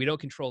we don't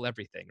control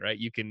everything, right?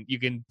 You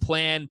can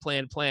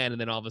plan,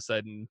 and then all of a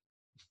sudden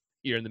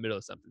you're in the middle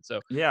of something. So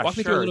Yeah, walk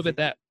me through a sure. little bit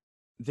that.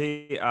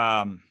 The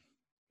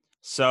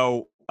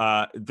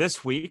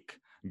This week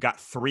got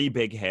three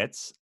big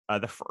hits.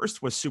 The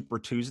first was Super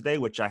Tuesday,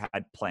 which I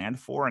had planned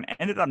for, and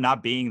ended up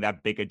not being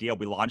that big a deal.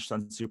 We launched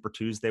on Super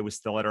Tuesday, was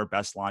still at our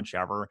best launch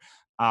ever.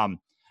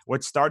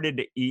 What started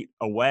to eat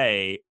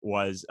away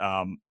was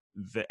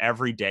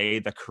every day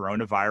the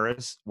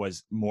coronavirus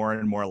was more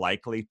and more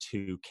likely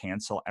to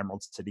cancel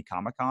Emerald City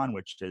Comic Con,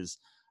 which is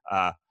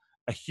uh,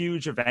 a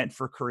huge event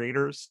for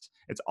creators.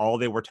 It's all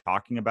they were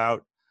talking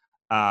about.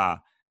 Uh,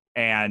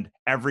 and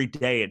every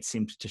day it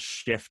seemed to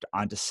shift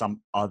onto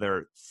some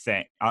other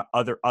thing,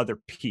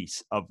 other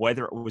piece of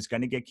whether it was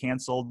going to get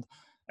canceled.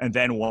 And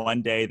then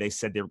one day they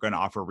said they were going to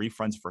offer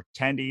refunds for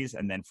attendees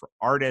and then for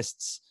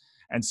artists.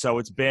 And so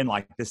it's been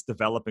like this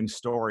developing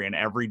story, and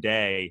every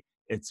day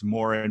it's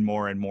more and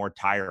more and more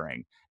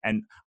tiring.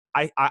 And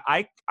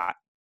I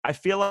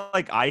feel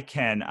like I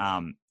can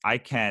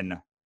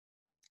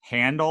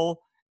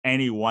handle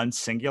any one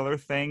singular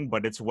thing,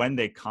 but it's when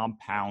they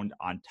compound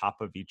on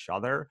top of each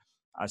other.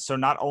 So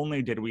not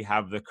only did we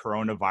have the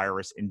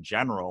coronavirus in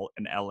general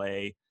in LA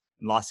and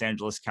Los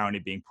Angeles County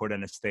being put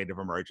in a state of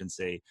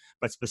emergency,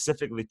 but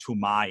specifically to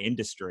my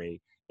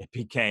industry, it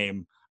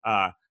became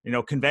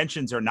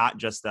conventions are not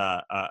just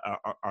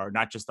are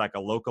not just like a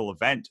local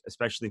event,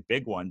 especially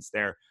big ones.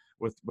 They're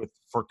with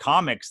for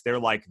comics, they're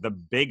like the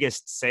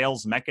biggest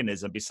sales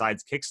mechanism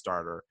besides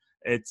Kickstarter.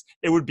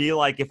 It would be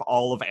like if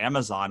all of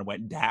Amazon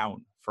went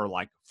down for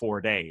like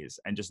 4 days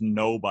and just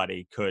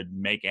nobody could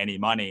make any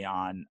money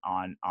on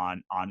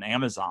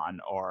Amazon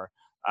or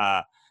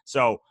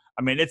so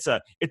I mean it's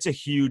a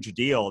huge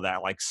deal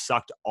that like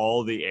sucked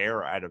all the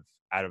air out of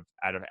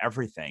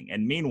everything.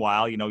 And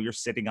meanwhile, you're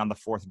sitting on the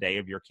fourth day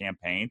of your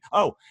campaign.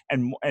 Oh,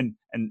 and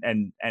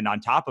on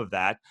top of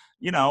that,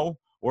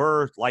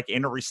 we're like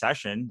in a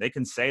recession. They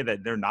can say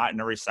that they're not in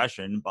a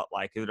recession, but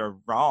like they're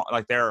wrong.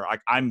 Like they're like,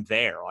 I'm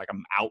there, like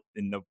I'm out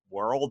in the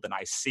world and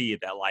I see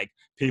that like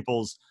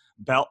people's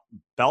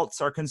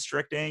belts are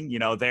constricting.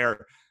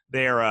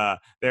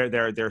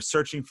 They're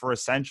searching for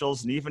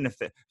essentials. And even if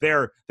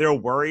they're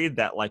worried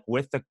that like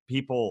with the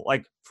people,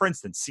 like for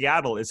instance,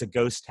 Seattle is a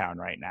ghost town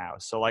right now.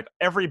 So like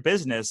every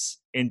business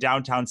in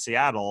downtown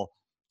Seattle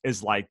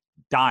is like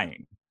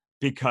dying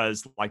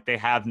because like they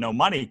have no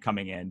money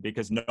coming in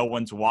because no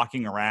one's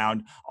walking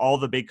around. All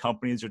the big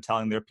companies are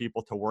telling their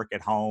people to work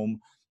at home.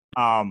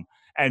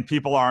 And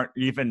people aren't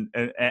even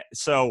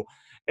so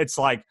it's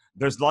like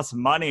there's less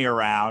money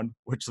around,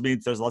 which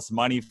means there's less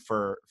money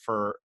for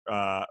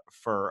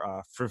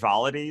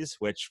frivolities,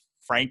 which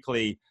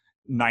frankly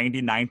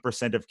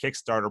 99% of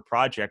Kickstarter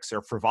projects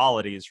are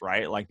frivolities,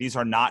 right? Like these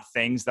are not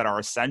things that are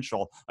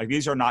essential. Like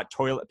these are not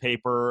toilet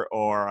paper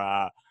or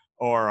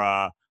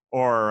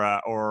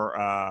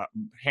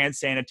hand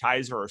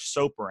sanitizer or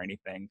soap or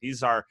anything.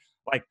 These are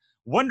like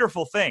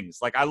wonderful things.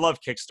 Like I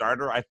love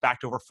Kickstarter. I've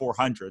backed over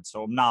 400,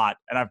 so I'm not,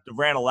 and I've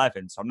ran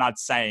 11, so I'm not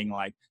saying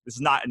like this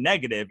is not a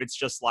negative. It's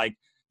just like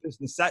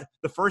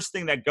the first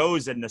thing that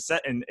goes in a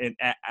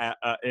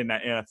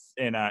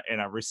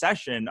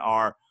recession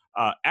are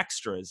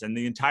extras, and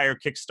the entire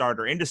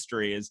Kickstarter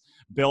industry is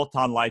built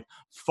on like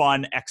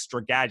fun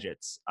extra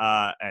gadgets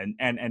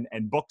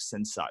and books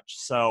and such.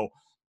 So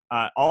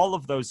all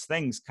of those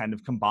things kind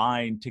of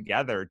combine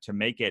together to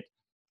make it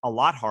a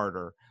lot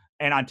harder.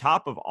 And on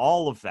top of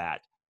all of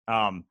that,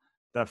 the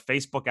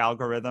Facebook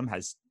algorithm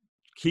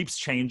keeps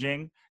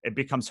changing. It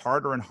becomes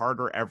harder and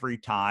harder every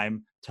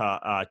time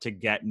to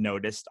get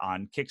noticed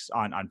on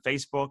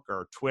Facebook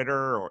or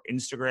Twitter or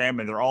Instagram,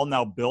 and they're all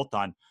now built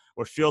on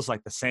what feels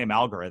like the same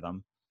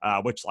algorithm,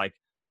 which like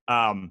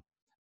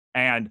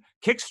and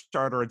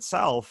Kickstarter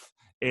itself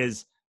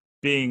is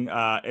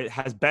it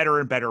has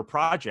better and better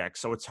projects,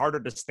 so it's harder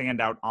to stand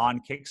out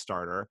on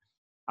Kickstarter.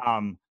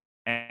 Um,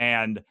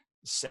 and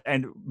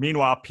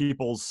meanwhile,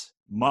 people's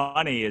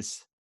money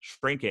is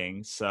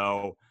shrinking.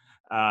 So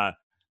uh,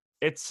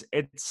 it's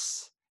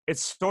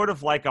sort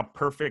of like a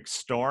perfect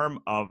storm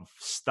of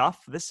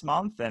stuff this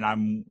month, and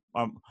I'm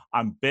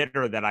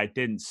bitter that I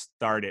didn't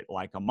start it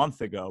like a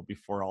month ago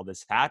before all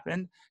this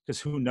happened, because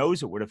who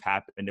knows what would have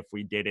happened if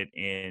we did it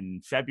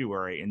in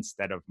February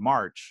instead of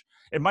March.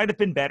 It might have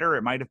been better,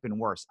 it might have been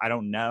worse, I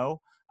don't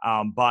know.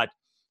 But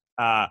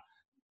uh,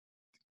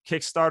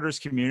 Kickstarter's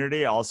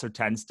community also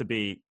tends to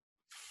be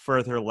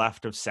further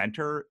left of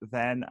center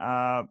than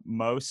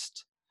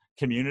most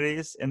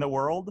communities in the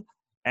world.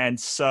 And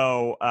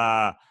so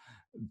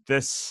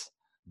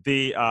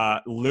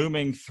the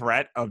looming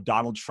threat of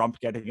Donald Trump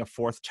getting a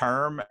fourth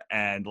term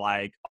and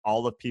like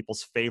all of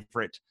people's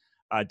favorite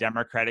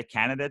Democratic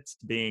candidates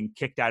being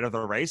kicked out of the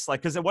race.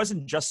 Like, because it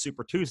wasn't just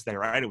Super Tuesday,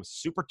 right? It was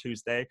Super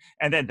Tuesday.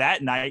 And then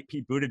that night,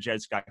 Pete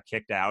Buttigieg got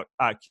kicked out,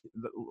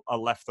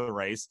 left the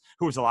race,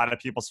 who was a lot of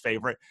people's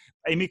favorite.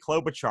 Amy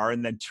Klobuchar.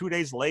 And then 2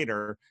 days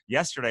later,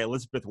 yesterday,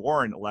 Elizabeth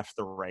Warren left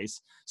the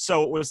race.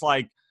 So it was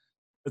like,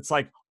 it's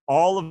like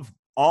all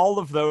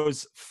of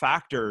those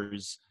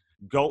factors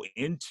go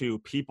into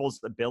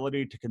people's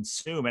ability to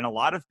consume, and a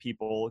lot of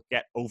people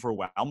get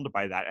overwhelmed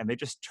by that and they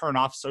just turn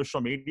off social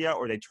media,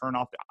 or they turn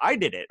off I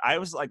did it. I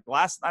was like,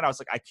 last night I was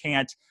like, I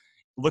can't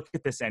look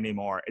at this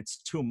anymore,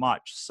 it's too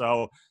much.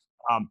 So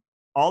um,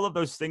 all of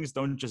those things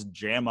don't just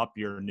jam up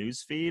your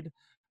news feed,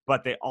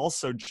 but they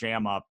also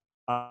jam up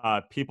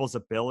people's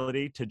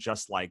ability to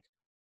just like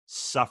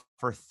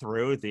suffer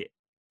through the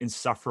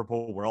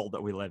insufferable world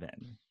that we live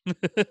in.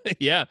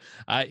 Yeah,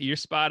 you're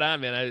spot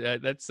on,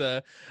 man.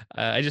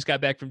 I just got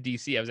back from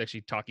DC. I was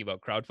actually talking about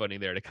crowdfunding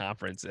there at a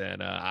conference,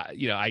 and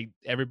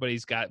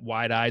everybody's got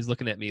wide eyes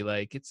looking at me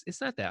like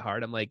it's not that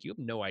hard. I'm like, you have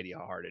no idea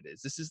how hard it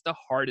is. This is the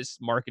hardest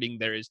marketing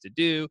there is to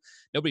do.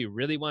 Nobody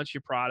really wants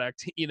your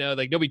product,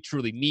 like nobody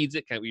truly needs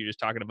it. Kind of, we were just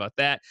talking about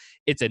that.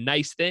 It's a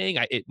nice thing.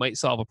 It might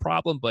solve a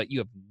problem, but you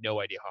have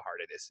no idea how hard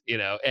it is,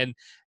 And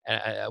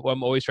well,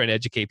 I'm always trying to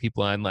educate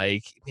people on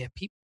like, man,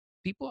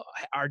 people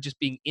are just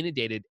being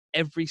inundated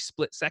every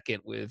split second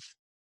with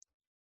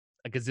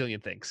a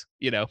gazillion things,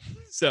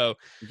 So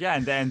Yeah,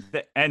 and then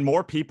and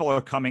more people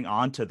are coming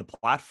onto the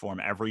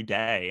platform every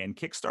day, and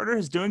Kickstarter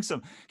is doing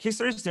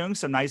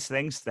some nice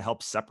things to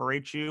help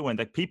separate you. And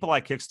the people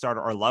at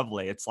Kickstarter are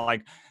lovely. It's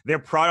like their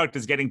product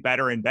is getting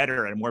better and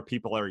better, and more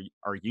people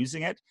are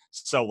using it.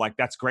 So like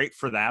that's great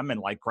for them, and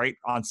like great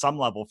on some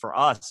level for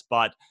us.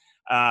 But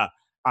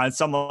on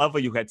some level,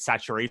 you had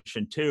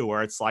saturation too,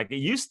 where it's like it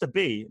used to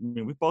be. I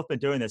mean, we've both been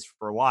doing this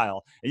for a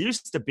while. It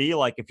used to be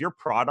like if your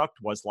product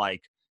was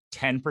like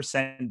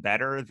 10%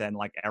 better than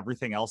like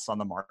everything else on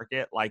the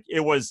market, like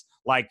it was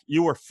like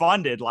you were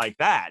funded like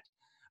that,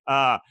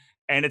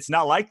 and it's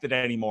not like that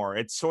anymore.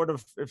 It sort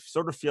of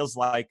feels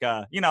like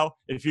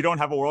if you don't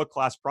have a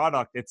world-class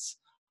product, it's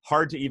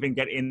hard to even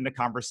get in the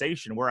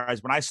conversation.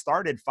 Whereas when I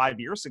started 5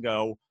 years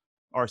ago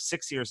or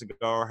 6 years ago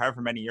or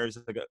however many years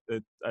ago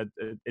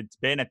it's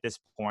been at this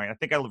point, I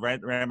think I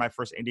ran my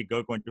first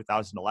Indiegogo in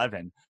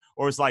 2011,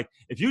 or it was like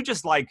if you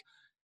just like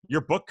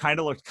your book kind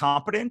of looked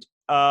competent,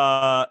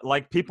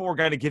 like people were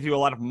going to give you a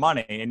lot of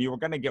money, and you were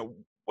going to get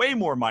way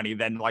more money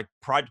than like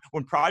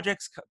when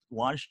projects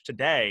launched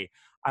today.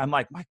 I'm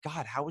like, my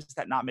God, how is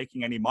that not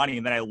making any money?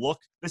 And then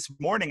this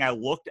morning, I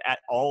looked at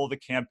all the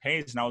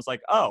campaigns and I was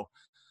like, oh,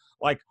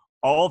 like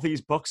all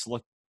these books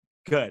look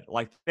good.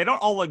 Like they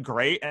don't all look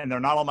great and they're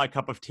not all my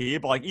cup of tea,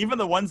 but like even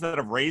the ones that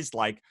have raised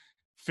like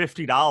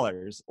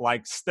 $50,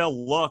 like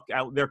still look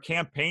at their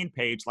campaign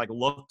page, like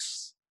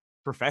looks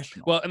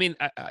professional. Well, I mean,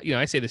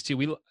 I say this too.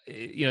 We,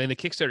 in the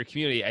Kickstarter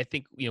community, I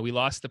think, we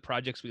lost the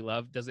projects we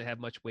love. Doesn't have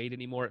much weight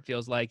anymore. It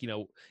feels like,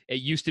 it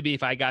used to be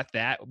if I got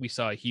that, we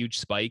saw a huge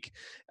spike.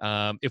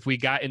 If we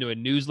got into a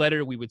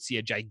newsletter, we would see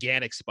a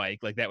gigantic spike.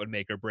 Like that would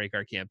make or break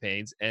our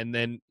campaigns. And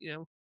then,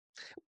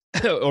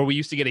 or we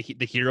used to get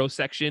the hero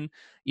section,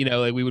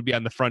 like we would be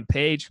on the front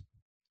page.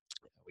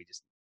 We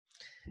just,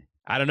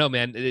 I don't know,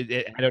 man.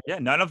 I don't. Yeah,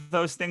 none of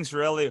those things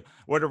really.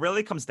 What it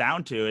really comes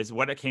down to is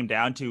what it came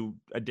down to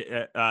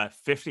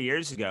 50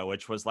 years ago,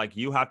 which was like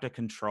you have to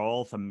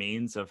control the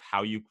means of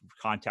how you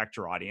contact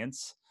your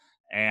audience,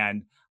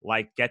 and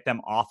like get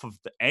them off of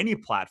any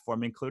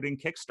platform, including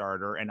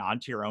Kickstarter, and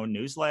onto your own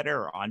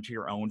newsletter or onto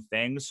your own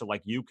things. So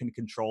like you can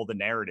control the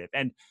narrative.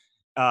 And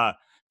uh,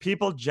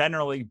 people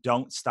generally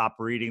don't stop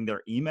reading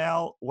their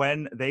email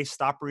when they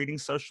stop reading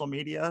social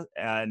media,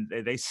 and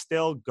they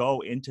still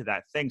go into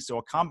that thing. So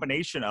a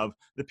combination of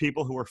the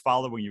people who are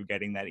following you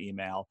getting that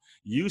email,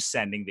 you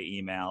sending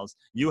the emails,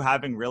 you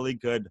having really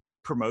good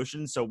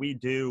promotion. So we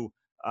do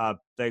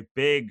the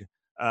big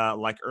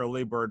like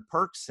early bird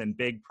perks and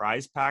big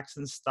prize packs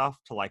and stuff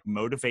to like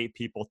motivate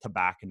people to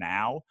back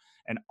now.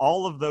 And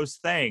all of those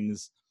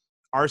things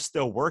are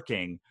still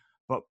working.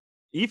 But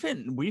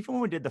even when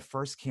we did the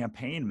first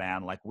campaign,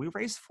 man, like we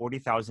raised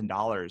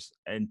 $40,000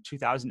 in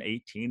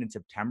 2018 in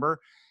September.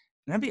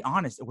 And I'll be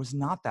honest, it was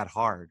not that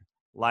hard.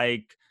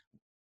 Like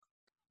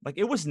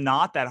it was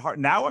not that hard.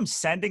 Now I'm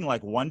sending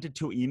like 1 to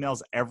 2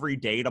 emails every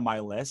day to my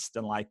list.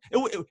 And like,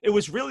 it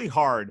was really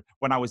hard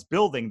when I was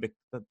building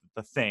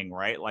the thing,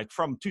 right? Like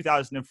from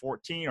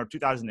 2014 or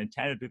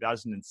 2010 to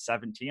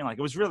 2017, like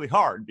it was really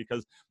hard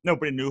because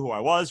nobody knew who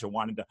I was or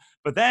wanted to,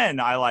 but then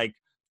I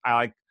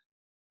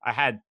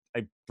had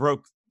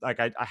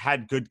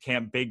good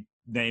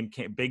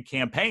big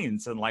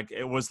campaigns. And like,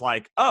 it was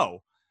like,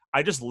 oh,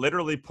 I just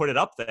literally put it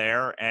up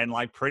there and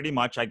like pretty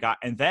much I got,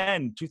 and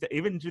then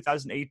even in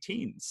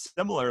 2018,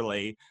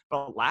 similarly,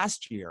 but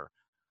last year,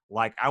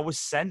 like I was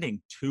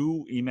sending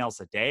 2 emails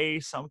a day,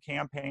 some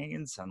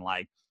campaigns. And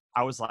like,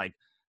 I was like,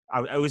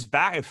 I was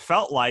back. It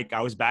felt like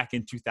I was back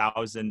in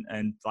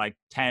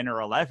 2010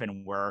 or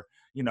 11 where,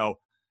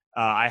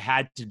 I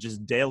had to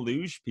just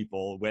deluge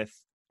people with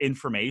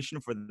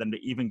information for them to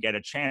even get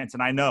a chance.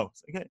 And I know,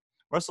 okay,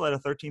 Russell had a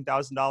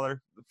 $13,000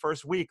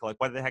 first week. Like,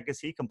 what the heck is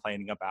he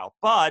complaining about?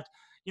 But,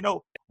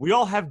 we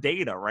all have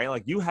data, right?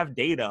 Like, you have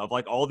data of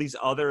like all these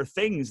other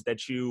things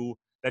that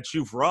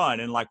you've run,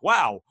 and like,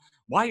 wow,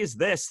 why is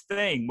this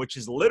thing, which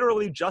is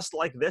literally just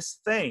like this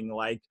thing,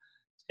 like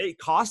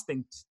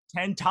costing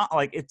 10 times,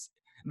 like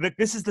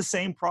this is the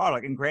same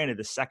product. And granted,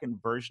 the second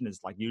version is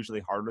like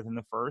usually harder than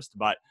the first,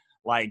 but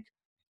like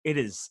it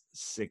is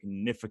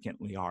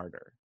significantly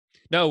harder.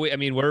 No, I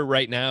mean, we're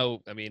right now,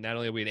 I mean, not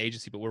only are we an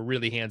agency, but we're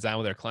really hands-on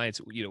with our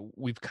clients.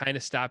 We've kind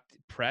of stopped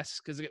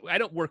press because I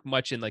don't work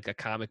much in like a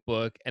comic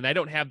book, and I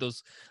don't have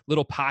those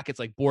little pockets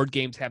like board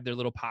games have their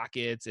little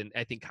pockets, and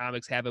I think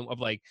comics have them of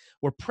like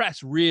where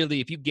press really,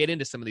 if you get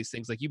into some of these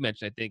things, like you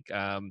mentioned, I think,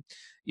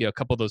 a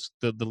couple of those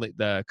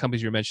the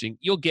companies you're mentioning,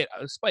 you'll get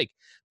a spike,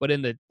 but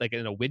in a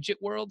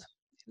widget world,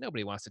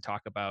 nobody wants to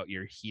talk about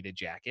your heated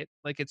jacket.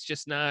 Like it's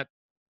just not.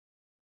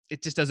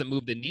 It just doesn't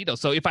move the needle.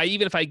 So if I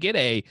get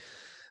a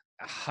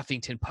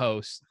Huffington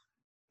Post,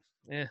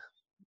 eh,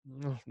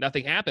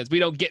 nothing happens. We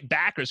don't get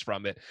backers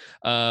from it.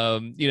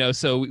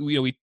 So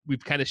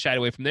we've kind of shied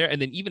away from there.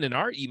 And then even in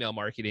our email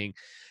marketing,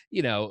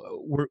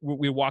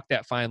 we walk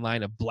that fine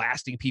line of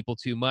blasting people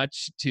too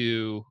much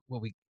to,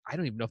 I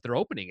don't even know if they're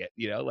opening it,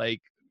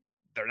 like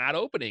they're not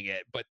opening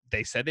it, but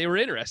they said they were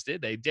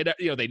interested. They did,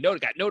 they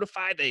got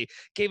notified. They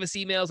gave us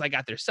emails. I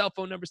got their cell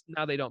phone numbers.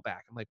 Now they don't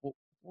back. I'm like, well,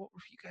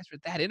 you guys were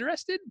that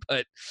interested?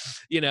 But,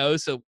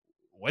 so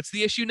what's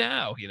the issue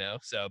now?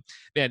 So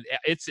man,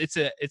 it's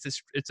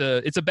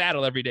a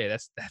battle every day.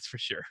 That's for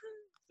sure.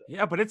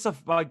 Yeah, but it's a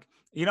like,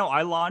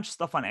 I launch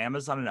stuff on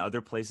Amazon and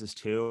other places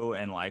too,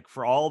 and like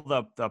for all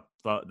the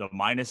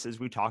minuses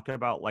we talked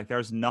about, like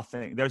there's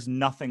nothing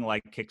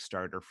like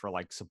Kickstarter for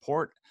like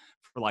support,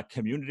 for like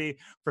community,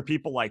 for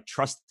people like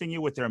trusting you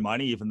with their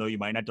money even though you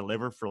might not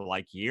deliver for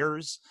like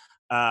years.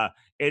 Uh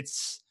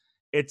it's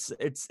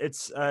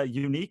it's a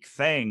unique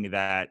thing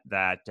that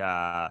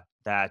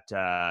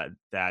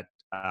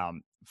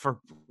for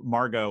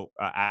Margot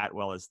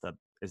Atwell is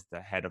the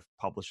head of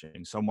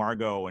publishing. So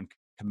Margot and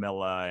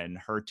Camilla and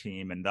her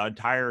team and the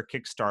entire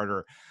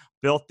Kickstarter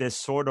built this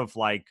sort of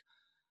like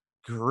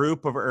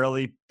group of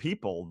early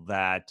people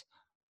that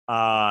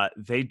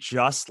they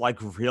just like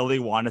really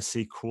want to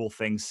see cool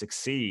things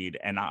succeed.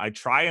 And I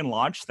try and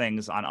launch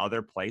things on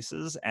other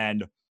places,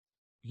 and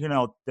you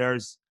know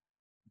there's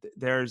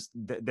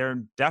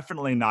they're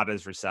definitely not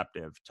as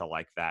receptive to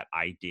like that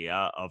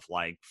idea of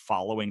like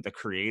following the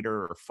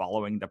creator or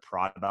following the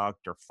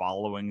product or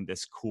following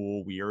this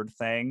cool weird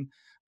thing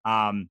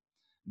um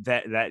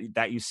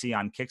that you see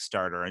on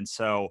Kickstarter. And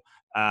so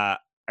I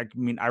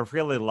mean, I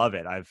really love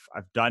it. I've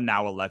done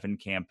now 11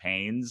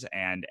 campaigns,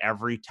 and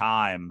every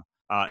time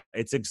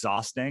it's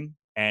exhausting,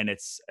 and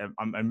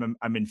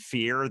I'm in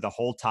fear the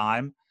whole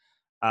time,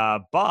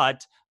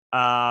 but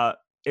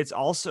it's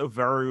also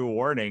very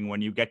rewarding when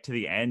you get to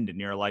the end and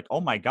you're like, oh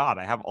my God,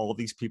 I have all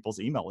these people's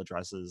email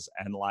addresses,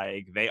 and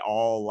like they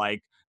all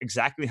like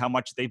exactly how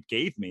much they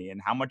gave me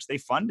and how much they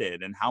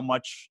funded and how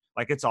much,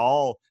 like it's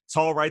all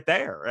right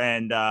there.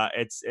 And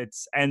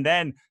and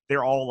then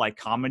they're all like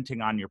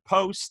commenting on your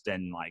post,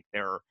 and like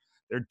they're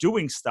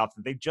doing stuff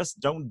that they just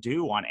don't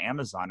do on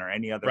Amazon or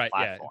any other Right.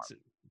 Yeah. platform.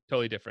 It's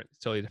totally different.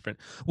 It's totally different.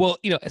 Well,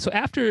 so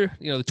after,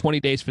 the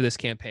 20 days for this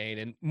campaign,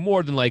 and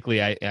more than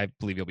likely, I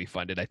believe you'll be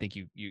funded. I think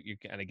you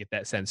kind of get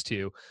that sense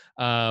too.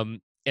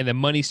 And the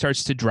money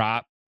starts to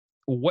drop.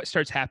 What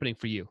starts happening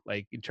for you?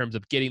 Like in terms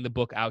of getting the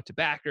book out to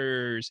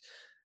backers,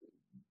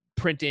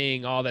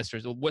 printing, all that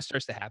starts, what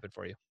starts to happen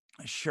for you?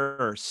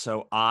 Sure.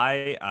 So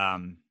I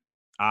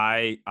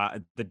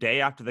the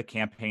day after the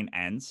campaign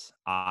ends,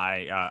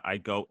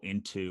 I go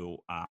into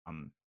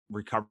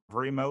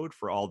recovery mode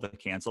for all the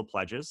canceled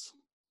pledges.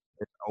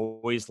 It's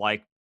always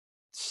like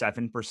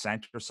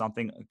 7% or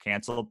something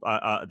canceled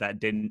that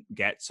didn't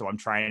get. So I'm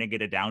trying to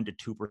get it down to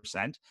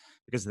 2%,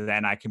 because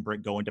then I can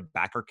go into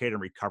BackerKit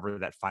and recover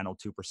that final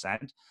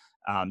 2%.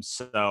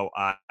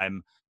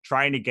 I'm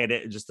trying to get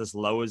it just as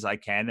low as I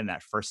can in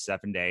that first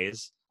 7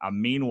 days.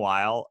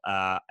 Meanwhile,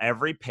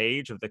 every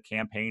page of the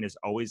campaign is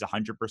always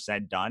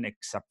 100% done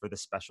except for the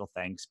special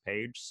thanks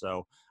page.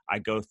 So I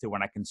go through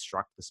and I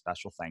construct the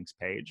special thanks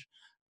page,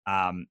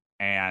 and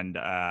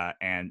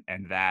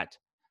that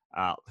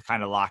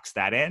kind of locks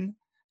that in.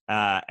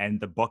 And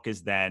the book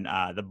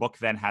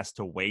then has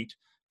to wait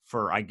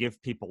for, I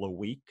give people a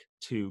week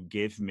to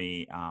give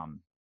me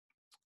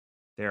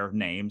their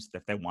names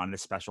if they wanted a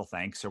special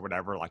thanks or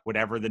whatever, like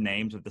whatever the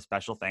names of the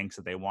special thanks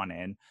that they want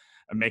in,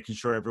 and making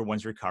sure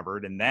everyone's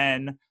recovered. And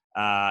then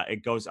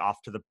it goes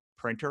off to the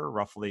printer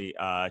roughly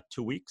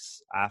 2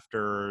 weeks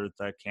after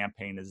the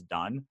campaign is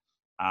done.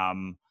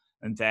 And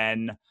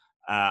then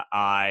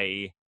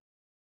I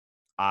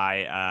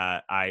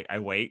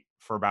wait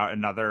for about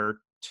another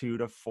 2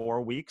 to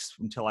 4 weeks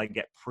until I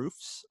get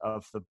proofs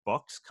of the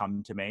books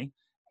come to me,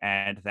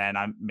 and then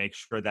I make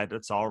sure that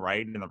it's all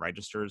right and the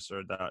registers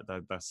or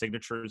the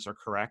signatures are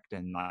correct,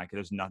 and like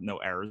there's no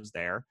errors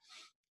there.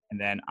 And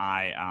then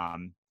I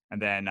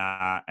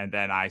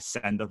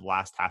send the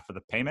last half of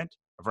the payment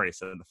I've already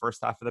said the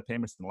first half of the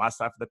payments and the last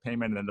half of the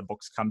payment, and then the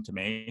books come to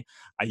me.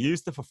 I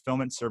used the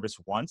fulfillment service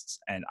once,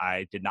 and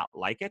I did not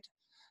like it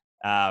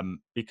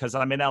because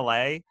I'm in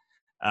LA.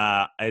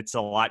 It's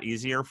a lot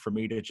easier for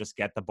me to just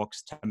get the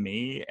books to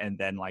me and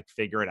then like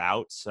figure it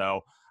out.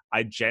 So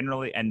I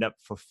generally end up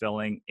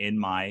fulfilling in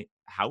my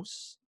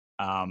house.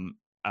 Um,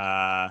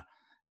 uh,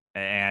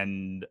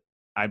 and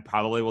I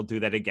probably will do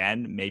that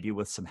again, maybe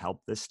with some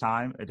help this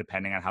time,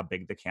 depending on how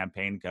big the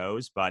campaign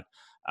goes. But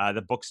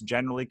the books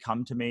generally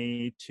come to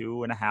me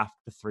 2.5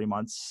 to 3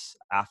 months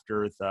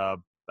after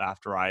the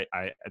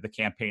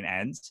campaign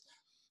ends,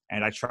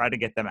 and I try to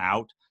get them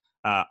out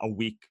a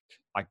week,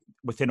 like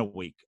within a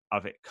week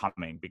of it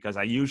coming, because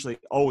I usually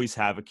always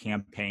have a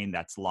campaign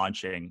that's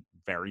launching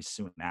very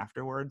soon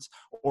afterwards,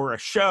 or a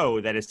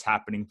show that is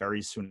happening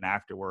very soon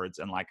afterwards.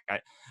 And like,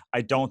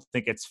 I don't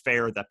think it's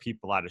fair that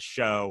people at a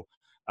show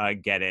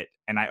get it.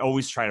 And I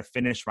always try to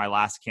finish my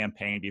last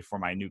campaign before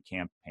my new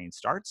campaign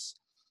starts.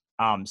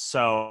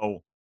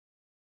 So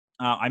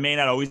I may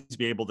not always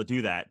be able to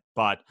do that,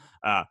 but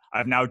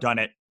I've now done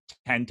it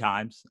 10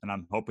 times, and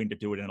I'm hoping to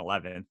do it in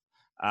 11th.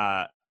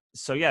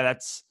 So yeah,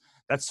 that's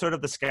sort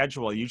of the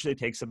schedule. It usually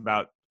takes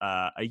about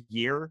a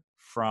year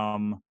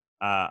from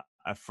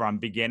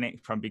beginning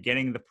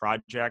the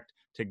project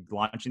to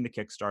launching the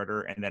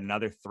Kickstarter, and then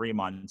another 3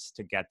 months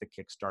to get the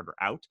Kickstarter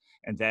out.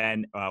 And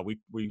then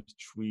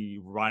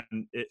we run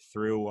it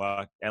through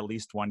at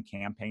least one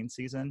campaign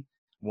season,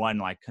 one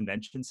like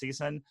convention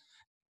season,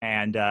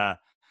 and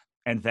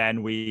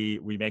then we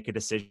make a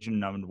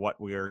decision on what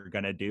we're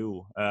going to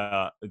do.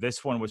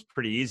 This one was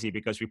pretty easy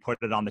because we put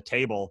it on the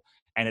table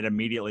and it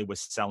immediately was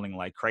selling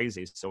like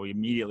crazy. So we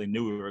immediately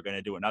knew we were going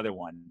to do another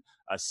one.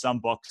 Some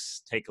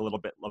books take a little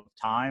bit of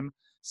time.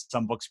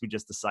 Some books we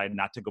just decide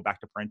not to go back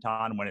to print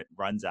on when it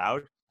runs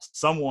out.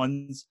 Some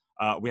ones,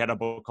 we had a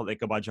book called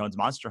Ichabod Jones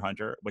Monster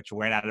Hunter, which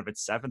ran out of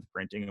its 7th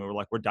printing. And we were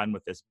like, we're done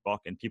with this book.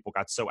 And people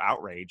got so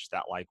outraged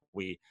that like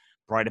we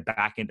brought it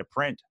back into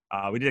print.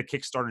 We did a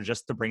Kickstarter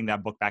just to bring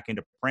that book back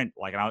into print.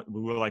 Like,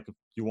 we were like, if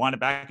you want it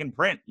back in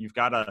print, you've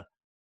got to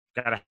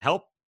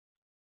help.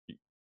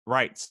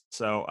 Right.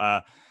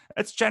 So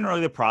that's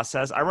generally the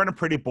process. I run a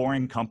pretty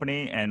boring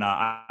company, and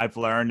I've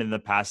learned in the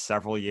past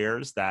several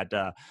years that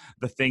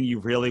the thing you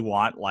really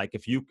want, like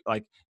if you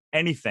like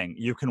anything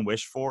you can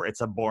wish for, it's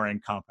a boring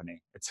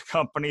company. It's a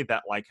company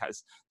that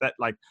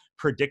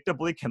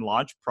predictably can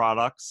launch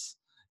products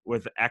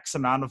with X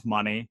amount of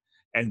money,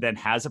 and then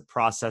has a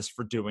process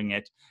for doing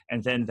it.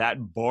 And then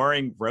that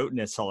boring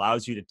roteness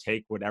allows you to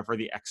take whatever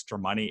the extra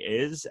money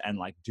is and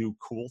like do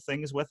cool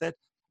things with it.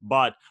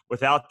 But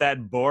without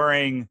that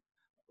boring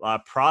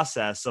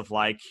process of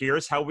like,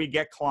 here's how we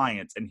get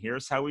clients, and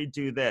here's how we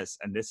do this,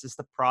 and this is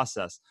the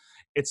process.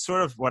 It's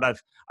sort of what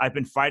I've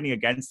been fighting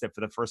against it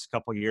for the first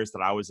couple of years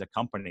that I was a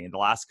company. In the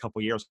last couple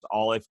of years,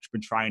 all I've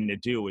been trying to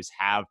do is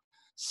have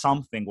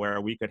something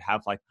where we could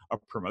have like a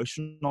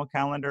promotional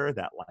calendar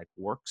that like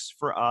works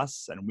for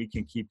us, and we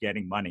can keep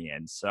getting money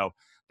in. So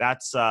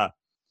that's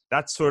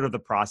sort of the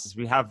process.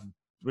 We have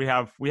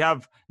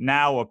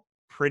now a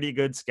pretty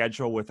good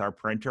schedule with our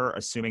printer,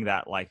 assuming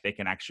that like they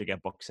can actually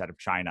get books out of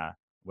China,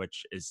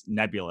 which is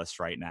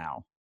nebulous right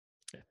now.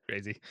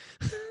 Crazy.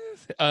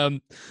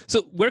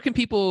 So where can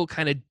people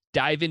kind of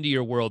dive into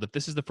your world if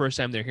this is the first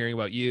time they're hearing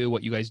about you,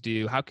 what you guys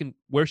do?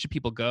 Where should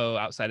people go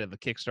outside of the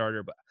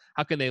Kickstarter? But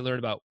how can they learn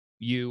about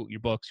you, your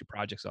books, your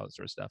projects, all that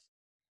sort of stuff?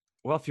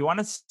 Well, if you want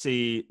to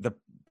see the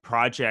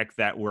project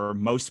that we're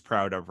most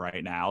proud of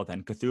right now,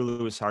 then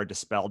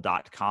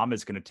CthulhuIsHardToSpell.com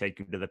is going to take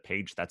you to the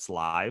page that's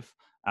live.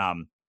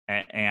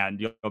 And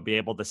you'll be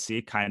able to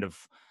see kind of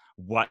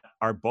what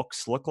our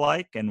books look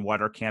like and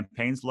what our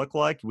campaigns look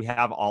like. We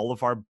have all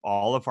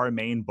of our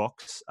main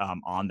books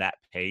on that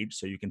page,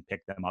 so you can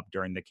pick them up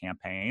during the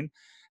campaign.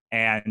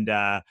 And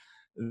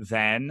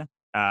then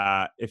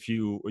if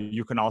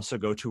you can also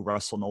go to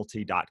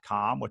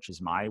russellnolte.com, which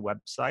is my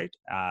website,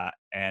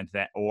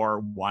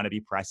 or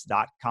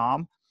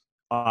wannabepress.com.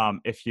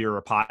 If you're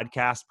a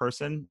podcast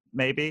person,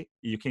 maybe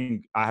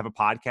I have a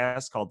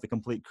podcast called The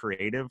Complete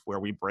Creative, where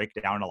we break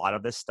down a lot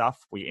of this stuff.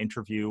 We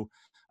interview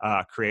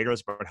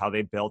creators about how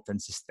they built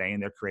and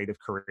sustained their creative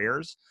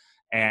careers.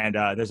 And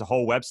there's a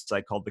whole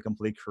website called The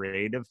Complete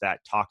Creative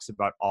that talks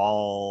about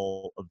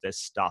all of this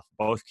stuff,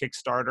 both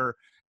Kickstarter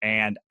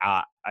and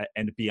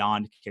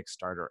beyond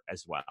Kickstarter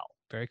as well.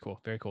 Very cool.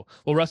 Very cool.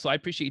 Well, Russell, I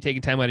appreciate you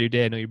taking time out of your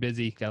day. I know you're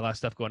busy, got a lot of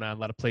stuff going on, a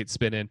lot of plates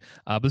spinning.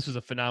 But this was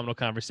a phenomenal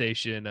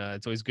conversation.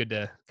 It's always good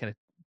to kind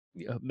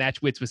of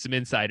match wits with some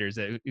insiders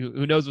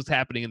who knows what's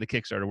happening in the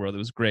Kickstarter world. It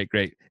was great.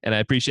 And I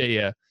appreciate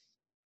you.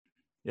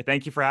 Yeah,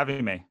 thank you for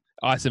having me.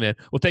 Awesome, man.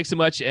 Well, thanks so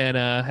much, and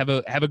have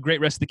a great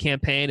rest of the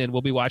campaign, and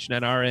we'll be watching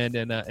on our end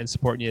and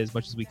supporting you as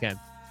much as we can.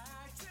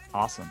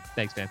 Awesome.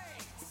 Thanks, man.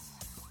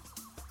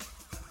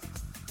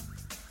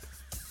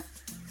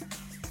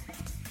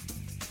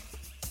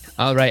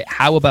 All right.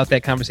 How about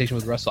that conversation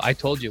with Russell? I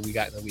told you we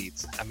got in the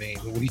weeds. I mean,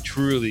 we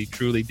truly,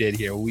 truly did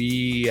here.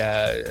 We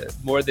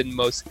more than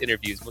most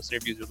interviews. Most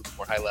interviews are a little bit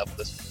more high level.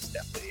 This one was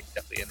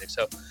definitely in there.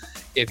 So,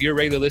 if you're a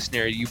regular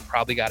listener, you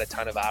probably got a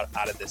ton of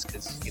out of this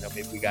because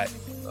maybe we got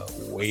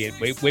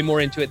way more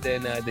into it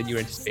than you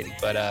were anticipating.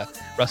 But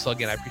Russell,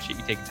 again, I appreciate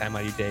you taking time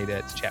out of your day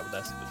to chat with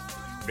us. It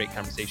was a great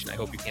conversation. I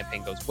hope your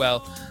campaign goes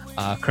well.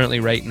 Currently,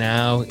 right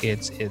now,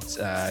 it's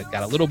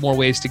got a little more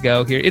ways to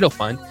go here. It'll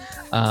fund.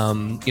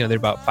 They're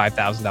about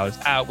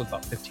 $5,000 out with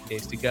about 15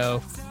 days to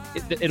go.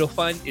 It'll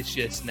fund. It's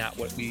just not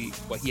what he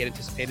had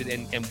anticipated,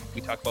 and we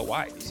talk about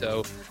why.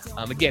 So,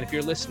 again, if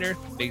you're a listener,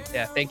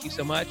 thank you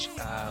so much.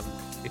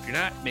 If you're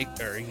not,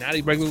 you're not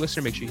a regular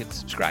listener, make sure you hit the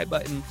subscribe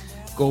button.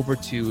 Go over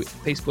to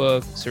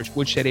Facebook, search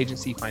Woodshed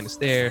Agency, find us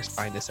there.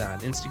 Find us on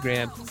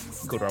Instagram.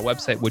 Go to our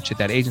website,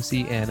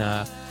 woodshed.agency,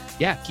 and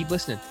keep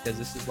listening because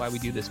this is why we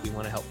do this. We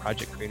want to help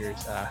project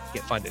creators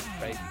get funded,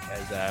 right?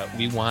 Because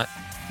we want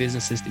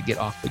businesses to get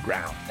off the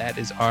ground. That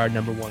is our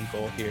number one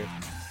goal here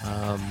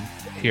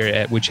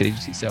at Woodshed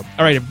Agency. So,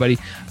 all right, everybody,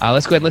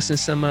 let's go ahead and listen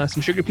to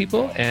some Sugar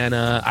People, and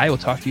I will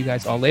talk to you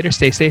guys all later.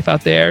 Stay safe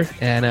out there,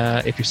 and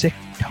if you're sick,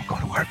 don't go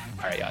to work.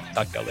 All right, y'all.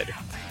 Talk to y'all later.